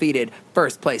 6-0 undefeated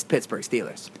first-place Pittsburgh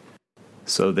Steelers.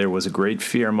 So there was a great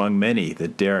fear among many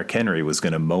that Derrick Henry was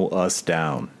going to mow us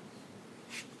down.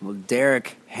 Well,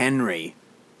 Derrick Henry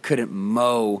couldn't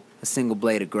mow a single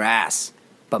blade of grass.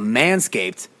 But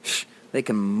Manscaped, they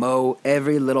can mow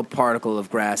every little particle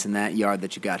of grass in that yard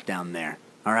that you got down there.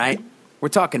 All right? We're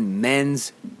talking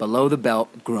men's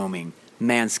below-the-belt grooming.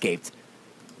 Manscaped.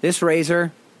 This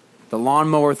razor, the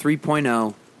Lawnmower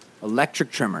 3.0 electric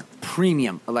trimmer,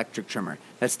 premium electric trimmer,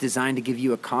 that's designed to give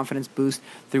you a confidence boost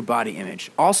through body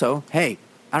image. Also, hey,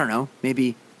 I don't know,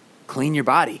 maybe clean your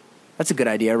body. That's a good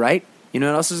idea, right? You know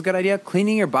what else is a good idea?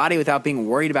 Cleaning your body without being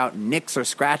worried about nicks or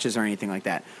scratches or anything like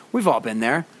that. We've all been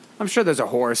there. I'm sure there's a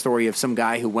horror story of some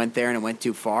guy who went there and it went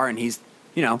too far and he's,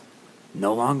 no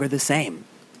longer the same.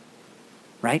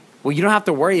 Right? Well, you don't have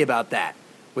to worry about that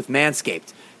with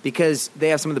Manscaped because they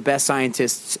have some of the best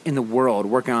scientists in the world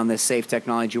working on this safe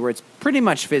technology where it's pretty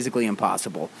much physically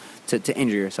impossible to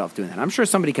injure yourself doing that. I'm sure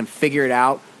somebody can figure it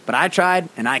out, but I tried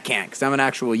and I can't because I'm an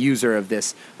actual user of the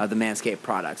Manscaped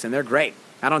products, and they're great.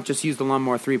 I don't just use the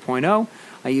Lawnmower 3.0.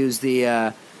 I use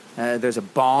there's a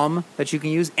balm that you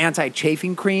can use,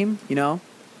 anti-chafing cream,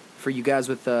 for you guys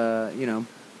with,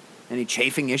 any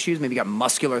chafing issues. Maybe you got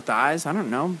muscular thighs. I don't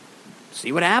know.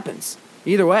 See what happens.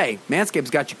 Either way, Manscaped's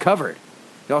got you covered.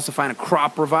 You'll also find a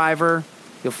crop reviver.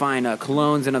 You'll find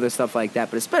colognes and other stuff like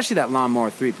that, but especially that Lawnmower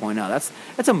 3.0.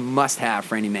 That's a must-have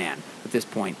for any man at this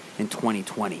point in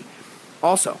 2020.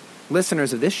 Also,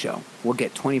 listeners of this show will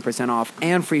get 20% off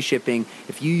and free shipping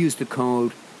if you use the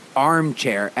code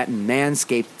ARMCHAIR at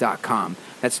manscaped.com.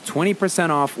 That's 20%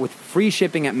 off with free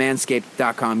shipping at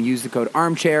manscaped.com. Use the code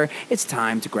ARMCHAIR. It's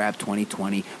time to grab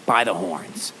 2020 by the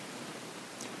horns.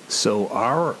 So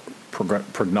our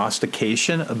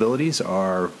prognostication abilities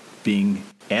are being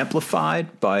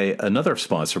amplified by another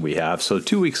sponsor we have. So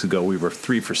 2 weeks ago, we were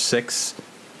 3 for 6.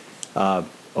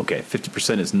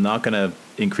 50% is not going to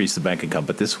increase the bank account,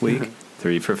 but this week,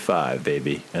 3 for 5,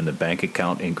 baby. And the bank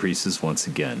account increases once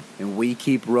again. And we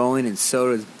keep rolling, and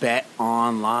so does Bet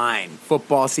Online.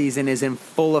 Football season is in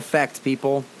full effect,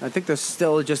 people. I think there's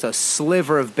still just a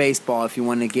sliver of baseball if you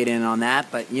want to get in on that,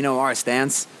 but you know our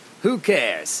stance. Who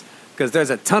cares? Because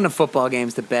there's a ton of football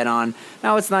games to bet on.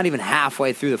 Now, it's not even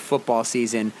halfway through the football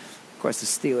season. Of course, the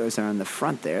Steelers are in the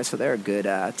front there, so they're a good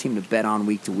team to bet on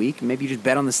week to week. Maybe you just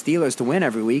bet on the Steelers to win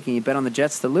every week, and you bet on the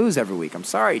Jets to lose every week. I'm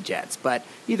sorry, Jets. But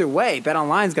either way, Bet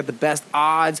Online's got the best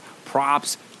odds,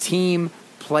 props, team,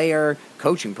 player,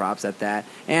 coaching props at that,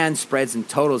 and spreads and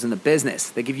totals in the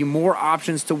business. They give you more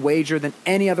options to wager than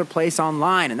any other place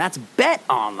online, and that's Bet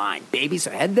Online, baby. So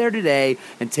head there today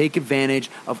and take advantage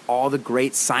of all the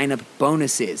great sign-up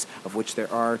bonuses, of which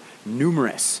there are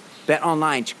numerous. Bet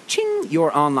Online, ching,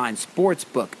 your online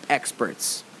sportsbook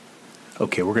experts.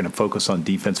 Okay, we're going to focus on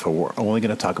defense, but we're only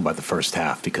going to talk about the first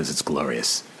half because it's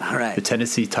glorious. All right. The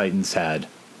Tennessee Titans had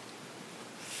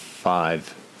 5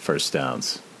 first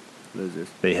downs. Losers.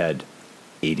 They had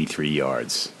 83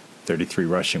 yards, 33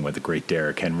 rushing with the great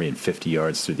Derrick Henry and 50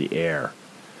 yards through the air.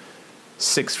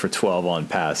 6 for 12 on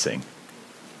passing.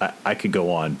 I could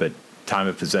go on, but time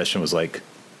of possession was like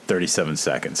 37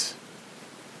 seconds.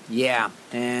 Yeah,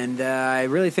 and I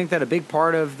really think that a big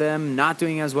part of them not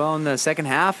doing as well in the second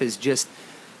half is just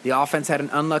the offense had an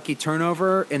unlucky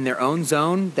turnover in their own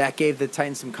zone. That gave the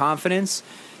Titans some confidence,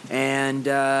 and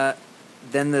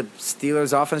then the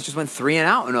Steelers' offense just went 3 and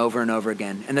out and over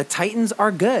again. And the Titans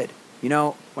are good.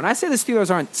 When I say the Steelers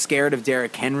aren't scared of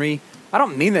Derrick Henry, I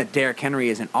don't mean that Derrick Henry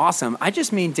isn't awesome. I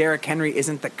just mean Derrick Henry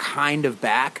isn't the kind of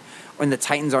back, and the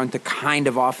Titans aren't the kind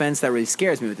of offense that really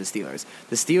scares me with the Steelers.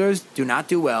 The Steelers do not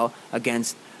do well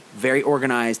against very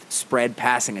organized spread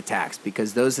passing attacks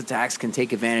because those attacks can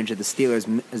take advantage of the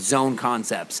Steelers' zone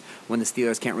concepts when the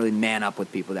Steelers can't really man up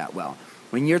with people that well.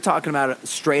 When you're talking about a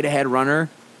straight-ahead runner,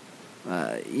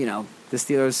 the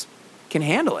Steelers can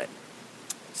handle it.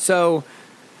 So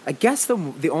I guess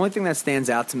the only thing that stands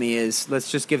out to me is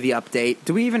let's just give the update.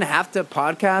 Do we even have to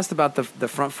podcast about the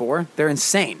front four? They're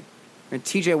insane. And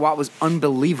T.J. Watt was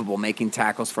unbelievable making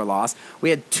tackles for loss. We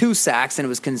had 2 sacks, and it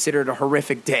was considered a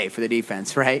horrific day for the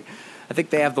defense, right? I think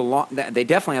they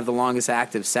definitely have the longest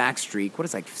active sack streak. What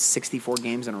is it, like 64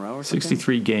 games in a row or something?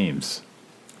 63 games.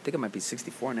 think it might be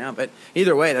 64 now, but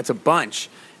either way, that's a bunch.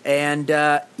 And,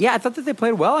 I thought that they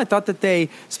played well. I thought that they,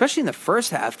 especially in the first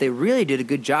half, they really did a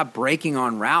good job breaking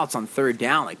on routes on third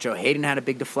down. Like Joe Hayden had a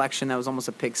big deflection that was almost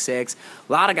a pick six.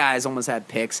 A lot of guys almost had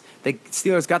picks. The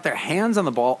Steelers got their hands on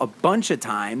the ball a bunch of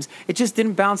times. It just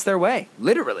didn't bounce their way.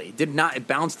 Literally. It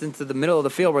bounced into the middle of the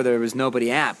field where there was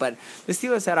nobody at. But the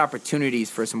Steelers had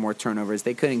opportunities for some more turnovers.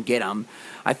 They couldn't get them.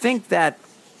 I think that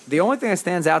the only thing that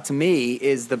stands out to me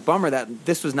is the bummer that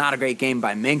this was not a great game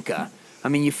by Minkah. I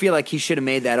mean, you feel like he should have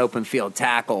made that open field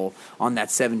tackle on that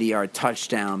 70-yard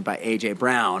touchdown by A.J.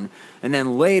 Brown. And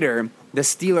then later, the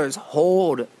Steelers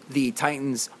hold the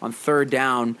Titans on third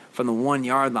down from the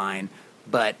 1-yard line,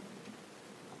 but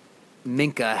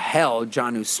Minkah held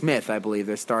Jonnu Smith, I believe,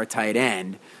 their star tight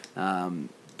end,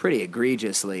 pretty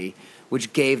egregiously,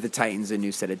 which gave the Titans a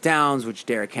new set of downs, which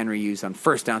Derrick Henry used on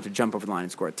first down to jump over the line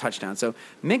and score a touchdown. So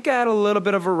Minkah had a little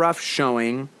bit of a rough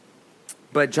showing.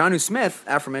 But Jonnu Smith,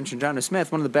 aforementioned Jonnu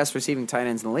Smith, one of the best receiving tight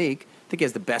ends in the league. I think he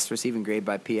has the best receiving grade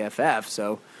by PFF.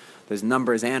 So there's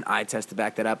numbers and eye test to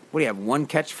back that up. What do you have, 1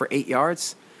 catch for 8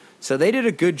 yards? So they did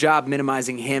a good job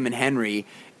minimizing him and Henry.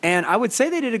 And I would say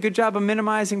they did a good job of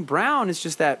minimizing Brown. It's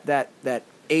just that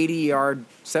 80-yard,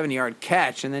 70-yard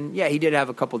catch. And then, he did have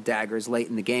a couple daggers late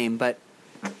in the game. But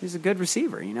he's a good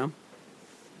receiver,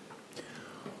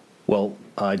 Well,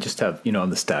 I just have, I'm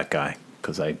the stat guy.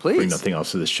 Because I bring nothing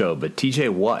else to the show, but T.J.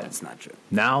 Watt That's not true.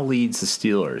 now leads the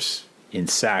Steelers in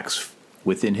sacks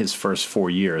within his first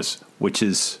 4 years, which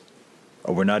is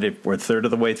we're a third of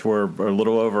the way through, or a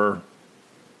little over.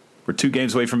 We're 2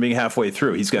 games away from being halfway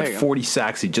through. He's got 40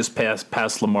 sacks. He just passed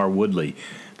LaMarr Woodley.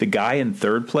 The guy in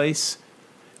third place,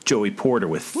 Joey Porter,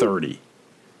 with 30.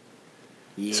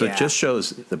 Yeah. So it just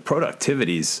shows the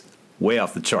productivity's way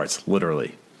off the charts,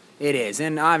 literally. It is,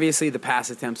 and obviously the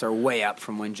pass attempts are way up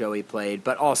from when Joey played,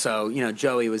 but also,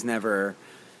 Joey was never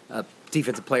a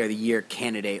Defensive Player of the Year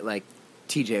candidate like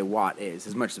T.J. Watt is,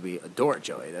 as much as we adore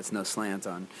Joey. That's no slant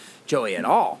on Joey at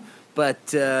all.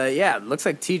 But, it looks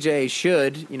like T.J.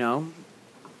 should,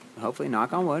 hopefully,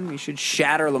 knock on wood, he should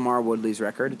shatter LaMarr Woodley's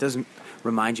record. It doesn't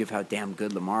remind you of how damn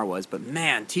good LaMarr was, but,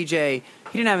 man, T.J.,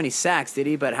 he didn't have any sacks, did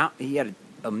he? But he had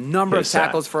a number of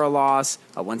tackles for a loss.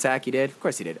 1 sack he did? Of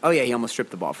course he did. Oh, yeah, he almost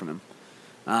stripped the ball from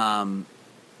him.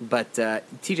 But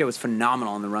TJ was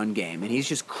phenomenal in the run game, and he's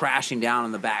just crashing down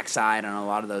on the backside on a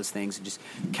lot of those things and just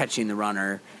catching the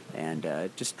runner and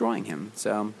destroying him.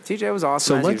 So TJ was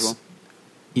awesome as usual.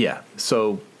 Yeah,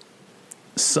 so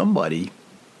somebody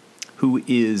who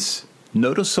is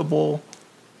noticeable,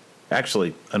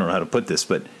 actually, I don't know how to put this,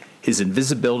 but his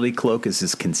invisibility cloak is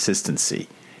his consistency.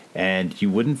 And you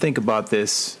wouldn't think about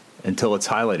this until it's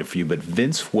highlighted for you, but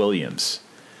Vince Williams.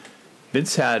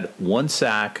 Vince had 1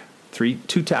 sack, 2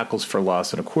 tackles for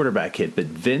loss, and a quarterback hit, but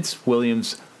Vince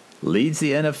Williams leads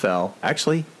the NFL.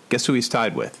 Actually, guess who he's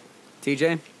tied with?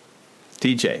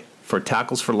 TJ, for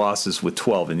tackles for losses with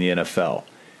 12 in the NFL.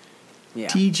 Yeah.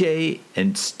 TJ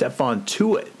and Stephon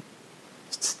Tuitt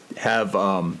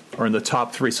are in the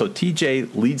top 3. So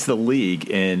TJ leads the league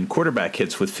in quarterback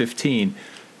hits with 15.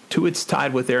 Tuitt's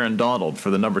tied with Aaron Donald for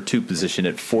the number 2 position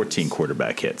at 14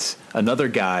 quarterback hits. Another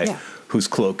guy whose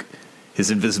cloak, his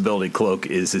invisibility cloak,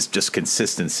 is just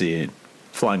consistency and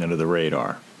flying under the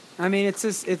radar. I mean, it's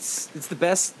the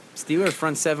best Steelers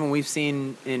front seven we've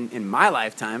seen in my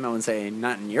lifetime. I wouldn't say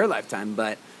not in your lifetime,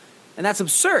 and that's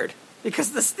absurd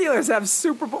because the Steelers have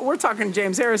Super Bowl. We're talking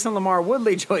James Harrison, LaMarr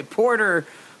Woodley, Joey Porter,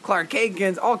 Clark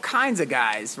Akins, all kinds of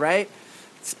guys, right?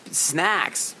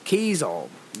 Snacks, Kiesel,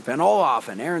 Van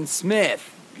Olhoffen, Aaron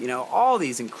Smith, all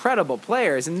these incredible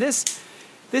players. And this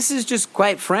is just,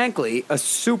 quite frankly, a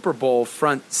Super Bowl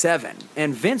front seven.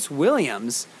 And Vince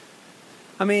Williams,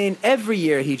 I mean, every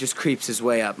year he just creeps his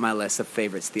way up my list of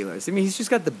favorite Steelers. I mean, he's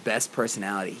just got the best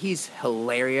personality. He's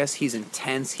hilarious. He's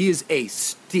intense. He is a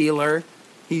Steeler.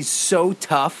 He's so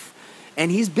tough. And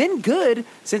he's been good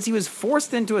since he was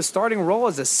forced into a starting role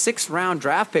as a 6th-round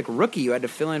draft pick rookie who had to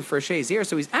fill in for Shazier.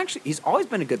 So he's always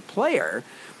been a good player.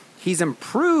 He's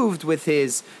improved with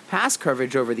his pass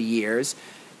coverage over the years,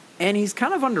 and he's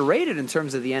kind of underrated in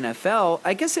terms of the NFL.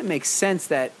 I guess it makes sense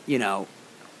that,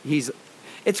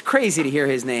 it's crazy to hear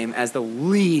his name as the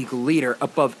league leader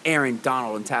above Aaron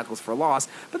Donald in tackles for loss,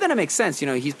 but then it makes sense.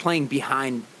 He's playing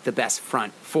behind the best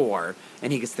front 4,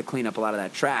 and he gets to clean up a lot of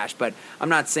that trash. But I'm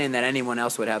not saying that anyone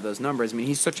else would have those numbers. I mean,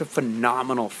 he's such a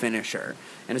phenomenal finisher,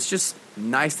 and it's just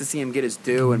nice to see him get his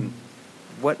due. And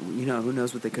who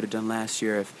knows what they could have done last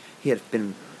year if he had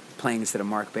been playing instead of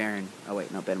Mark Barron. Oh,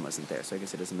 wait, no, Ben wasn't there, so I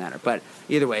guess it doesn't matter. But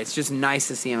either way, it's just nice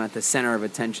to see him at the center of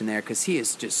attention there because he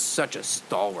is just such a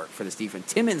stalwart for this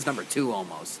defense. Timmons number 2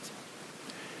 almost.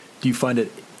 Do you find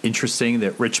it interesting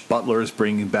that Rich Butler is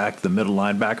bringing back the middle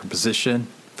linebacker position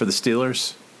for the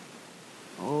Steelers?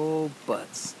 Oh,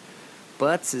 Butts.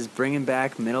 Butts is bringing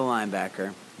back middle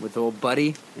linebacker with old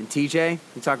Buddy and TJ.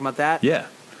 You talking about that? Yeah.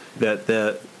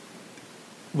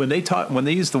 When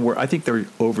they use the word, I think they're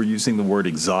overusing the word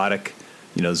exotic,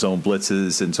 zone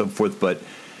blitzes and so forth. But,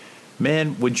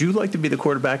 man, would you like to be the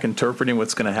quarterback interpreting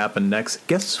what's going to happen next?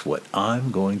 Guess what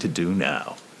I'm going to do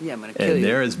now? Yeah, I'm going to kill you. And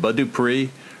there is Bud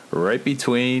Dupree right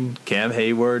between Cam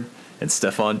Hayward and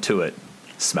Stephon Tuitt,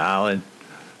 smiling.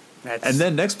 And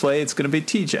then next play, it's going to be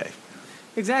TJ.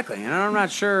 Exactly. And I'm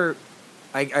not sure.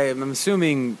 I'm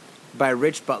assuming by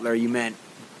Rich Butler you meant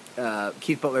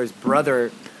Keith Butler's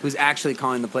brother, who's actually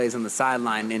calling the plays on the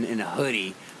sideline in a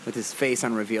hoodie with his face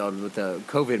unrevealed with a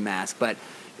COVID mask. But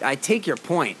I take your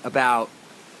point about,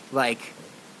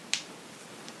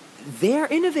 they're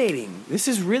innovating. This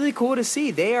is really cool to see.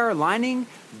 They are lining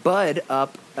Bud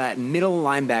up at middle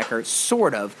linebacker,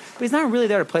 sort of, but he's not really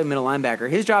there to play middle linebacker.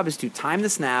 His job is to time the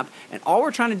snap, and all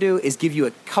we're trying to do is give you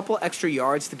a couple extra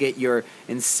yards to get your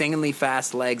insanely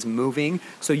fast legs moving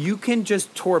so you can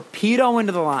just torpedo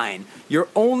into the line. Your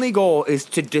only goal is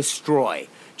to destroy.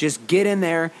 Just get in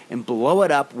there and blow it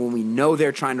up when we know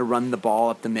they're trying to run the ball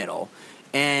up the middle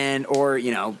or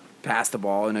pass the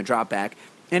ball in a drop back.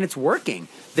 And it's working.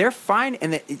 They're fine.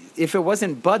 And if it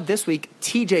wasn't Bud this week,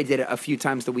 TJ did it a few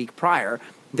times the week prior.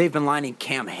 They've been lining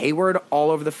Cam Hayward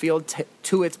all over the field.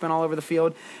 Tuitt's been all over the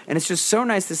field. And it's just so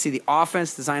nice to see the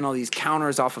offense design all these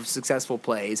counters off of successful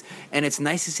plays. And it's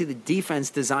nice to see the defense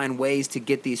design ways to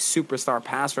get these superstar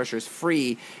pass rushers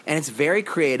free. And it's very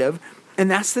creative.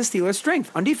 And that's the Steelers' strength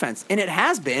on defense. And it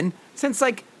has been since,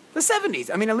 the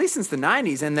 70s. I mean, at least since the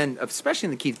 90s. And then especially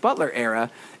in the Keith Butler era.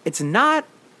 It's not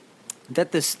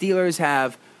that the Steelers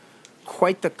have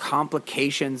quite the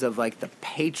complications of the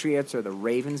Patriots or the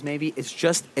Ravens maybe.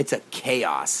 It's a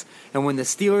chaos. And when the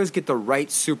Steelers get the right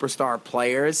superstar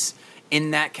players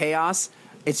in that chaos,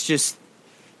 it's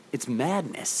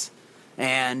madness.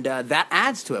 And that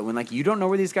adds to it when you don't know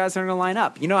where these guys are going to line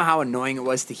up. You know how annoying it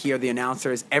was to hear the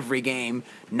announcers every game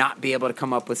not be able to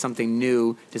come up with something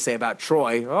new to say about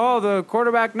Troy. Oh, the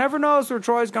quarterback never knows where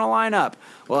Troy's going to line up.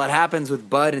 Well, it happens with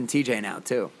Bud and TJ now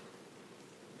too.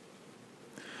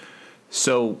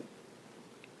 So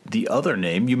the other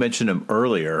name, you mentioned him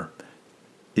earlier,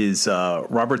 is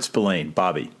Robert Spillane,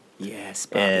 Bobby. Yes,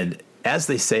 Bobby. And as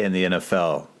they say in the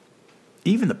NFL,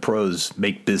 even the pros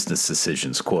make business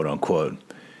decisions, quote unquote.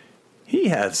 He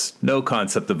has no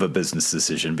concept of a business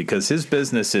decision because his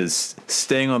business is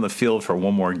staying on the field for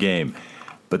one more game.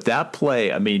 But that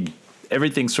play,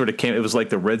 everything sort of came. It was like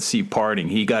the Red Sea parting.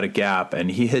 He got a gap,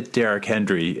 and he hit Derrick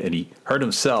Henry, and he hurt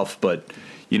himself, but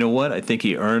you know what? I think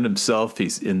he earned himself.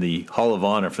 He's in the Hall of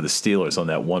Honor for the Steelers on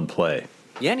that one play.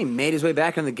 Yeah, and he made his way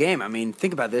back in the game.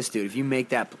 Think about this, dude. If you make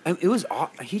that,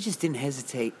 he just didn't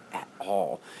hesitate at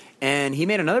all. And he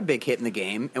made another big hit in the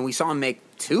game, and we saw him make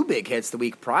two big hits the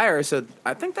week prior. So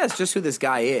I think that's just who this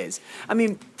guy is.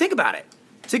 Think about it.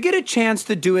 To get a chance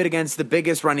to do it against the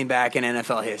biggest running back in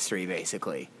NFL history,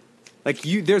 basically.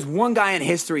 There's one guy in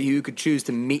history who you could choose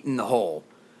to meet in the hole.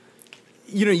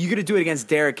 You're going to do it against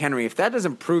Derrick Henry. If that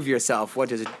doesn't prove yourself, what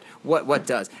does it? What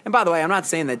does? And by the way, I'm not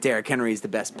saying that Derrick Henry is the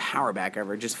best power back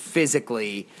ever. Just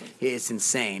physically, it's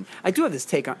insane. I do have this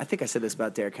take on. I think I said this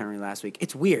about Derrick Henry last week.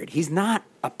 It's weird. He's not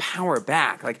a power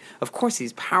back. Of course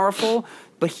he's powerful,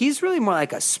 but he's really more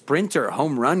like a sprinter,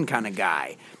 home run kind of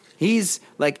guy. He's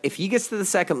if he gets to the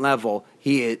second level,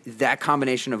 he is that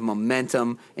combination of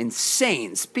momentum,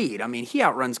 insane speed. He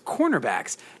outruns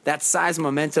cornerbacks. That size and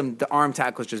momentum, the arm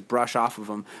tackles just brush off of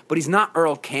him. But he's not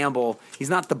Earl Campbell. He's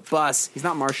not the bus. He's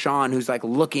not Marshawn, who's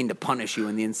looking to punish you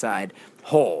in the inside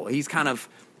hole. He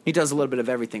does a little bit of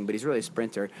everything, but he's really a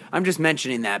sprinter. I'm just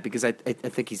mentioning that because I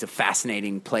think he's a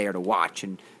fascinating player to watch.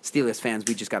 And Steelers fans,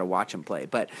 we just got to watch him play.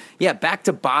 But yeah, back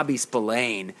to Bobby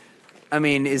Spillane.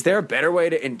 Is there a better way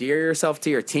to endear yourself to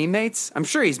your teammates? I'm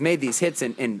sure he's made these hits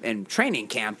in training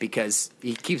camp because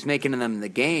he keeps making them in the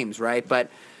games, right? But,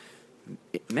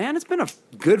 man, it's been a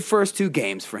good first two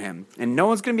games for him. And no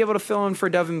one's going to be able to fill in for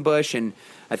Devin Bush. And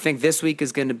I think this week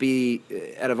is going to be,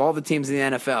 out of all the teams in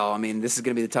the NFL, this is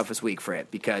going to be the toughest week for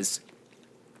it because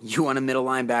you want a middle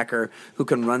linebacker who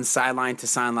can run sideline to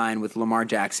sideline with Lamar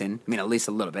Jackson. At least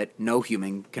a little bit. No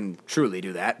human can truly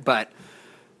do that. But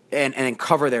and then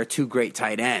cover their two great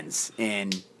tight ends in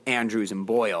Andrews and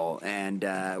Boyle. And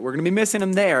we're going to be missing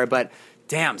him there. But,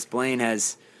 damn, Spillane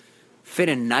has fit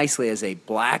in nicely as a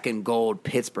black and gold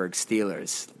Pittsburgh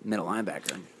Steelers middle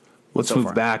linebacker. Let's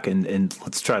move back and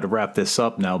let's try to wrap this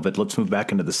up now, but let's move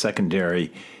back into the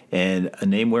secondary. And a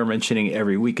name we're mentioning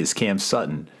every week is Cam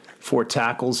Sutton. 4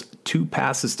 tackles, 2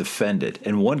 passes defended,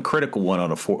 and 1 critical one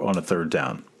on a 3rd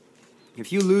down.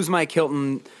 If you lose Mike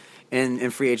Hilton in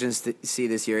free agency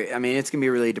this year, I mean, it's going to be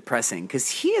really depressing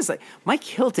because Mike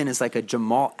Hilton is like a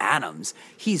Jamal Adams.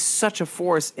 He's such a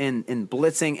force in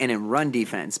blitzing and in run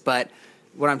defense. But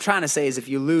what I'm trying to say is if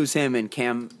you lose him and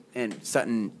Cam and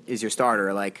Sutton is your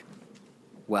starter,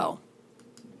 well,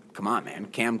 come on, man.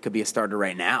 Cam could be a starter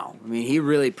right now. I mean, he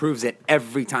really proves it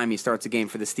every time he starts a game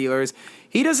for the Steelers.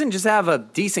 He doesn't just have a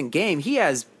decent game. He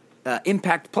has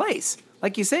impact plays.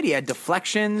 Like you said, he had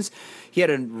deflections. He had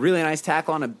a really nice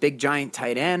tackle on a big, giant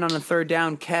tight end on a 3rd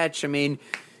down catch. I mean,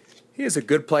 he is a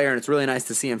good player, and it's really nice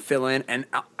to see him fill in. And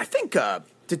I think,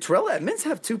 did Terrell Edmunds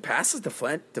have 2 passes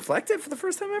deflected for the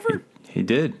first time ever? He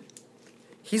did.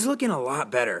 He's looking a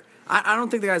lot better. I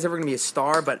don't think the guy's ever going to be a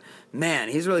star, but, man,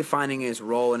 he's really finding his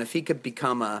role. And if he could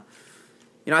become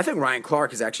I think Ryan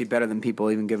Clark is actually better than people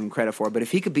even give him credit for. But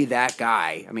if he could be that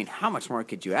guy, I mean, how much more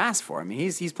could you ask for? I mean,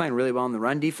 he's playing really well in the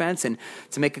run defense, and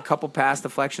to make a couple pass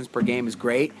deflections per game is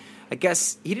great. I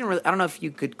guess he didn't really – I don't know if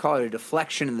you could call it a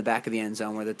deflection in the back of the end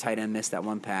zone where the tight end missed that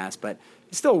one pass, but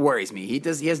it still worries me. He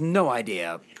has no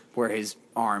idea where his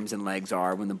arms and legs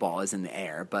are when the ball is in the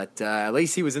air. But at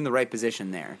least he was in the right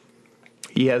position there.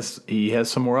 He has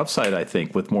some more upside, I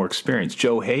think, with more experience.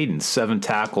 Joe Hayden, 7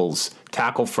 tackles,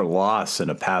 tackle for loss,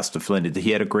 and a pass defended.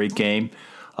 He had a great game.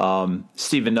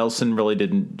 Steven Nelson really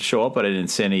didn't show up, but I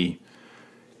didn't see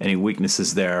any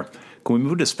weaknesses there. Can we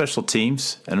move to special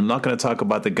teams? And I'm not going to talk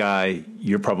about the guy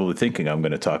you're probably thinking I'm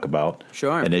going to talk about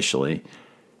initially.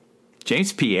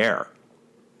 James Pierre.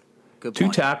 Good 2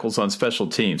 point. tackles on special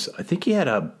teams. I think he had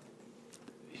one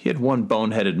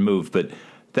boneheaded move, but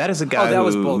that is a guy that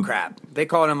was bullcrap. They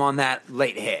called him on that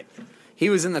late hit. He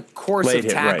was in the course of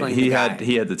tackling the guy.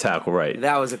 He had the tackle right.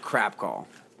 That was a crap call.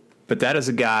 But that is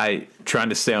a guy trying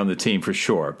to stay on the team for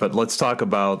sure. But let's talk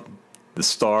about the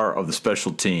star of the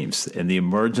special teams and the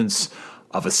emergence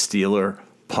of a Steeler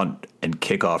punt and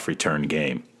kickoff return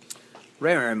game.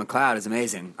 Ray-Ray McCloud is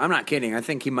amazing. I'm not kidding. I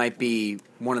think he might be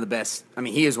one of the best. I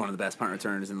mean, he is one of the best punt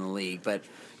returners in the league. But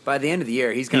by the end of the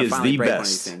year, he's going to finally break one of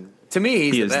these things. To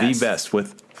me, he is the best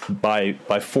by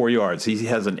 4 yards. He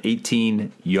has an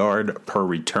 18-yard per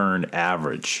return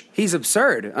average. He's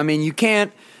absurd. I mean, you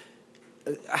can't.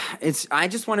 I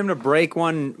just want him to break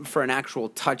one for an actual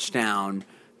touchdown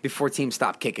before teams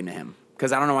stop kicking to him,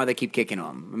 because I don't know why they keep kicking to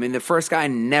him. I mean, the first guy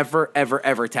never, ever,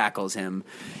 ever tackles him,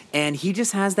 and he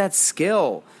just has that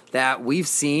skill that we've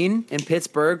seen in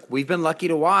Pittsburgh. We've been lucky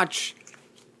to watch.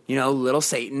 Little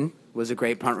Satan was a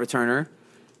great punt returner.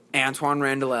 Antoine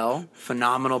Randall,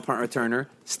 phenomenal punt returner.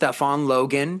 Stephon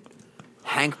Logan,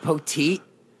 Hank Poteet.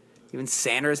 Even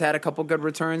Sanders had a couple good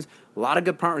returns. A lot of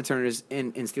good punt returners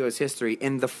in Steelers history.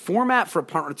 And the format for a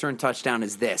punt return touchdown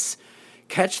is this.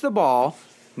 Catch the ball,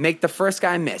 make the first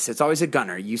guy miss. It's always a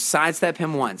gunner. You sidestep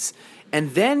him once.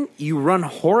 And then you run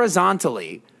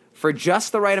horizontally for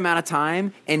just the right amount of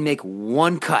time and make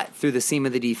one cut through the seam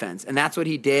of the defense. And that's what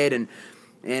he did. And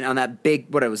on that big,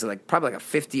 probably like a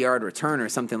 50-yard return or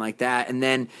something like that. And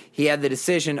then he had the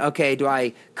decision, okay, do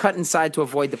I cut inside to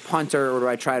avoid the punter or do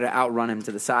I try to outrun him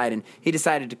to the side? And he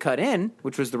decided to cut in,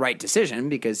 which was the right decision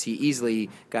because he easily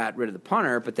got rid of the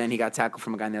punter, but then he got tackled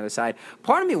from a guy on the other side.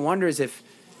 Part of me wonders if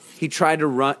he just tried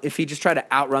to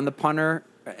outrun the punter.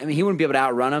 I mean, he wouldn't be able to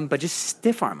outrun him, but just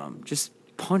stiff arm him. Just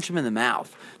punch him in the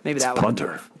mouth. Maybe that would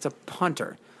work. It's a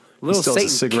punter. Little he still has a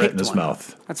cigarette in his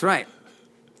mouth. That's right.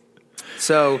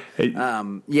 So, he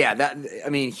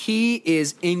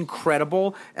is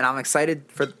incredible, and I'm excited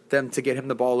for them to get him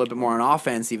the ball a little bit more on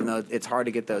offense, even though it's hard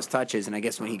to get those touches. And I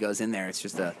guess when he goes in there, it's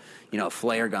just a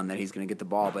flare gun that he's going to get the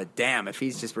ball. But damn, if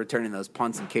he's just returning those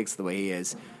punts and kicks the way he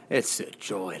is, it's a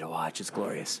joy to watch. It's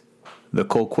glorious. The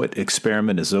Colquitt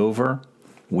experiment is over.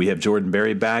 We have Jordan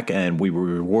Berry back, and we were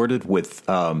rewarded with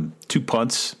 2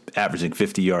 punts averaging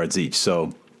 50 yards each.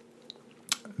 So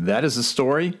that is the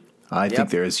story. I think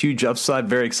there is huge upside.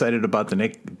 Very excited about the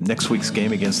next week's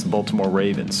game against the Baltimore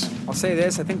Ravens. I'll say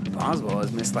this. I think Boswell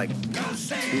has missed 2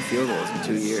 field goals in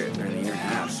 2 years, or in a year and a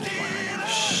half.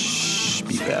 Shh,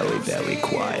 be very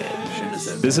quiet.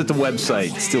 Visit the website,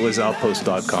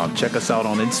 SteelersOutpost.com. Check us out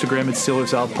on Instagram at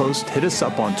Steelers Outpost. Hit us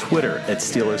up on Twitter at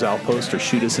Steelers Outpost, or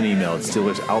shoot us an email at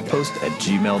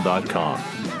SteelersOutpost@gmail.com.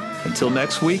 Until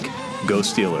next week, go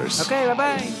Steelers. Okay,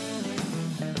 bye-bye.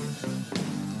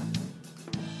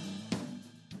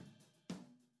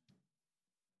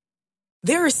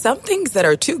 There are some things that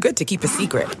are too good to keep a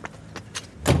secret.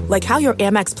 Like how your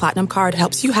Amex Platinum card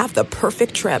helps you have the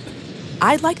perfect trip.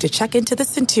 I'd like to check into the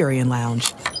Centurion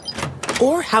Lounge.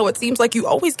 Or how it seems like you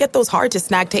always get those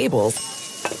hard-to-snag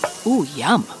tables. Ooh,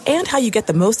 yum. And how you get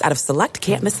the most out of select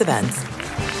can't-miss events.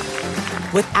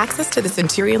 With access to the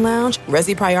Centurion Lounge,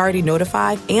 Resi Priority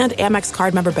Notify, and Amex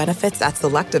card member benefits at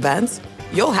select events,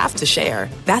 you'll have to share.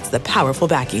 That's the powerful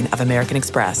backing of American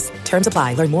Express. Terms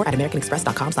apply. Learn more at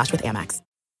americanexpress.com/withAmex.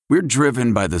 We're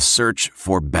driven by the search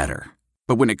for better.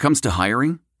 But when it comes to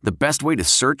hiring, the best way to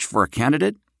search for a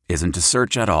candidate isn't to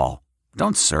search at all.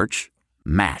 Don't search.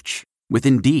 Match. With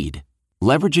Indeed.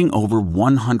 Leveraging over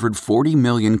 140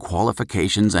 million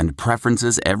qualifications and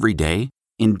preferences every day,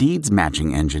 Indeed's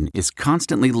matching engine is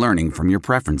constantly learning from your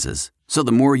preferences. So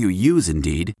the more you use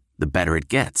Indeed, the better it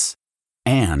gets.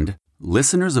 And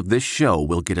listeners of this show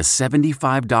will get a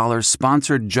 $75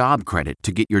 sponsored job credit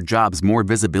to get your jobs more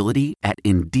visibility at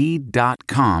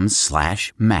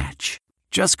Indeed.com/match.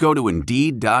 Just go to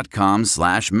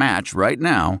Indeed.com/match right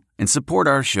now and support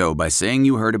our show by saying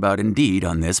you heard about Indeed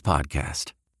on this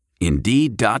podcast.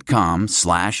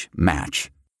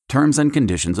 Indeed.com/match. Terms and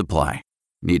conditions apply.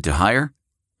 Need to hire?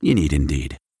 You need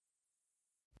Indeed.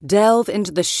 Delve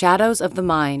into the shadows of the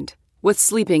mind with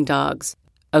Sleeping Dogs,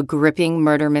 a gripping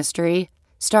murder mystery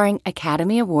starring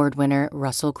Academy Award winner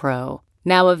Russell Crowe.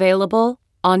 Now available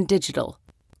on digital.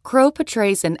 Crowe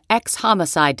portrays an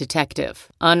ex-homicide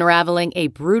detective unraveling a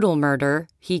brutal murder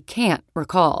he can't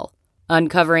recall.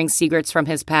 Uncovering secrets from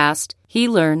his past, he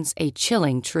learns a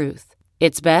chilling truth.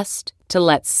 It's best to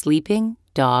let sleeping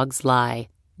dogs lie.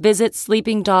 Visit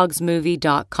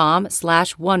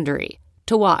sleepingdogsmovie.com/Wondery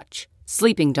to watch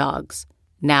Sleeping Dogs,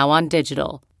 now on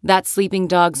digital. That's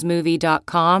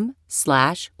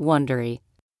sleepingdogsmovie.com/Wondery.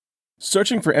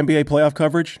 Searching for NBA playoff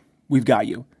coverage? We've got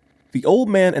you. The Old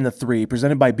Man and the Three,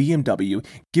 presented by BMW,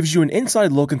 gives you an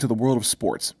inside look into the world of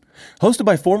sports. Hosted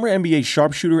by former NBA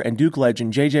sharpshooter and Duke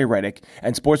legend J.J. Redick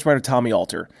and sports writer Tommy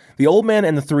Alter, The Old Man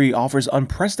and the Three offers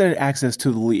unprecedented access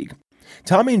to the league.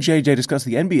 Tommy and J.J. discuss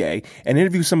the NBA and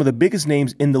interview some of the biggest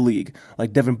names in the league,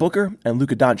 like Devin Booker and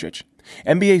Luka Doncic.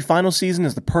 NBA final season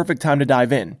is the perfect time to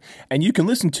dive in, and you can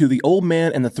listen to The Old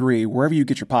Man and the Three wherever you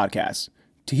get your podcasts.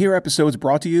 To hear episodes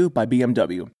brought to you by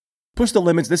BMW. Push the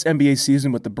limits this NBA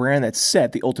season with the brand that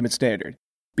set the ultimate standard.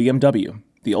 BMW,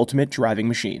 the ultimate driving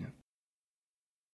machine.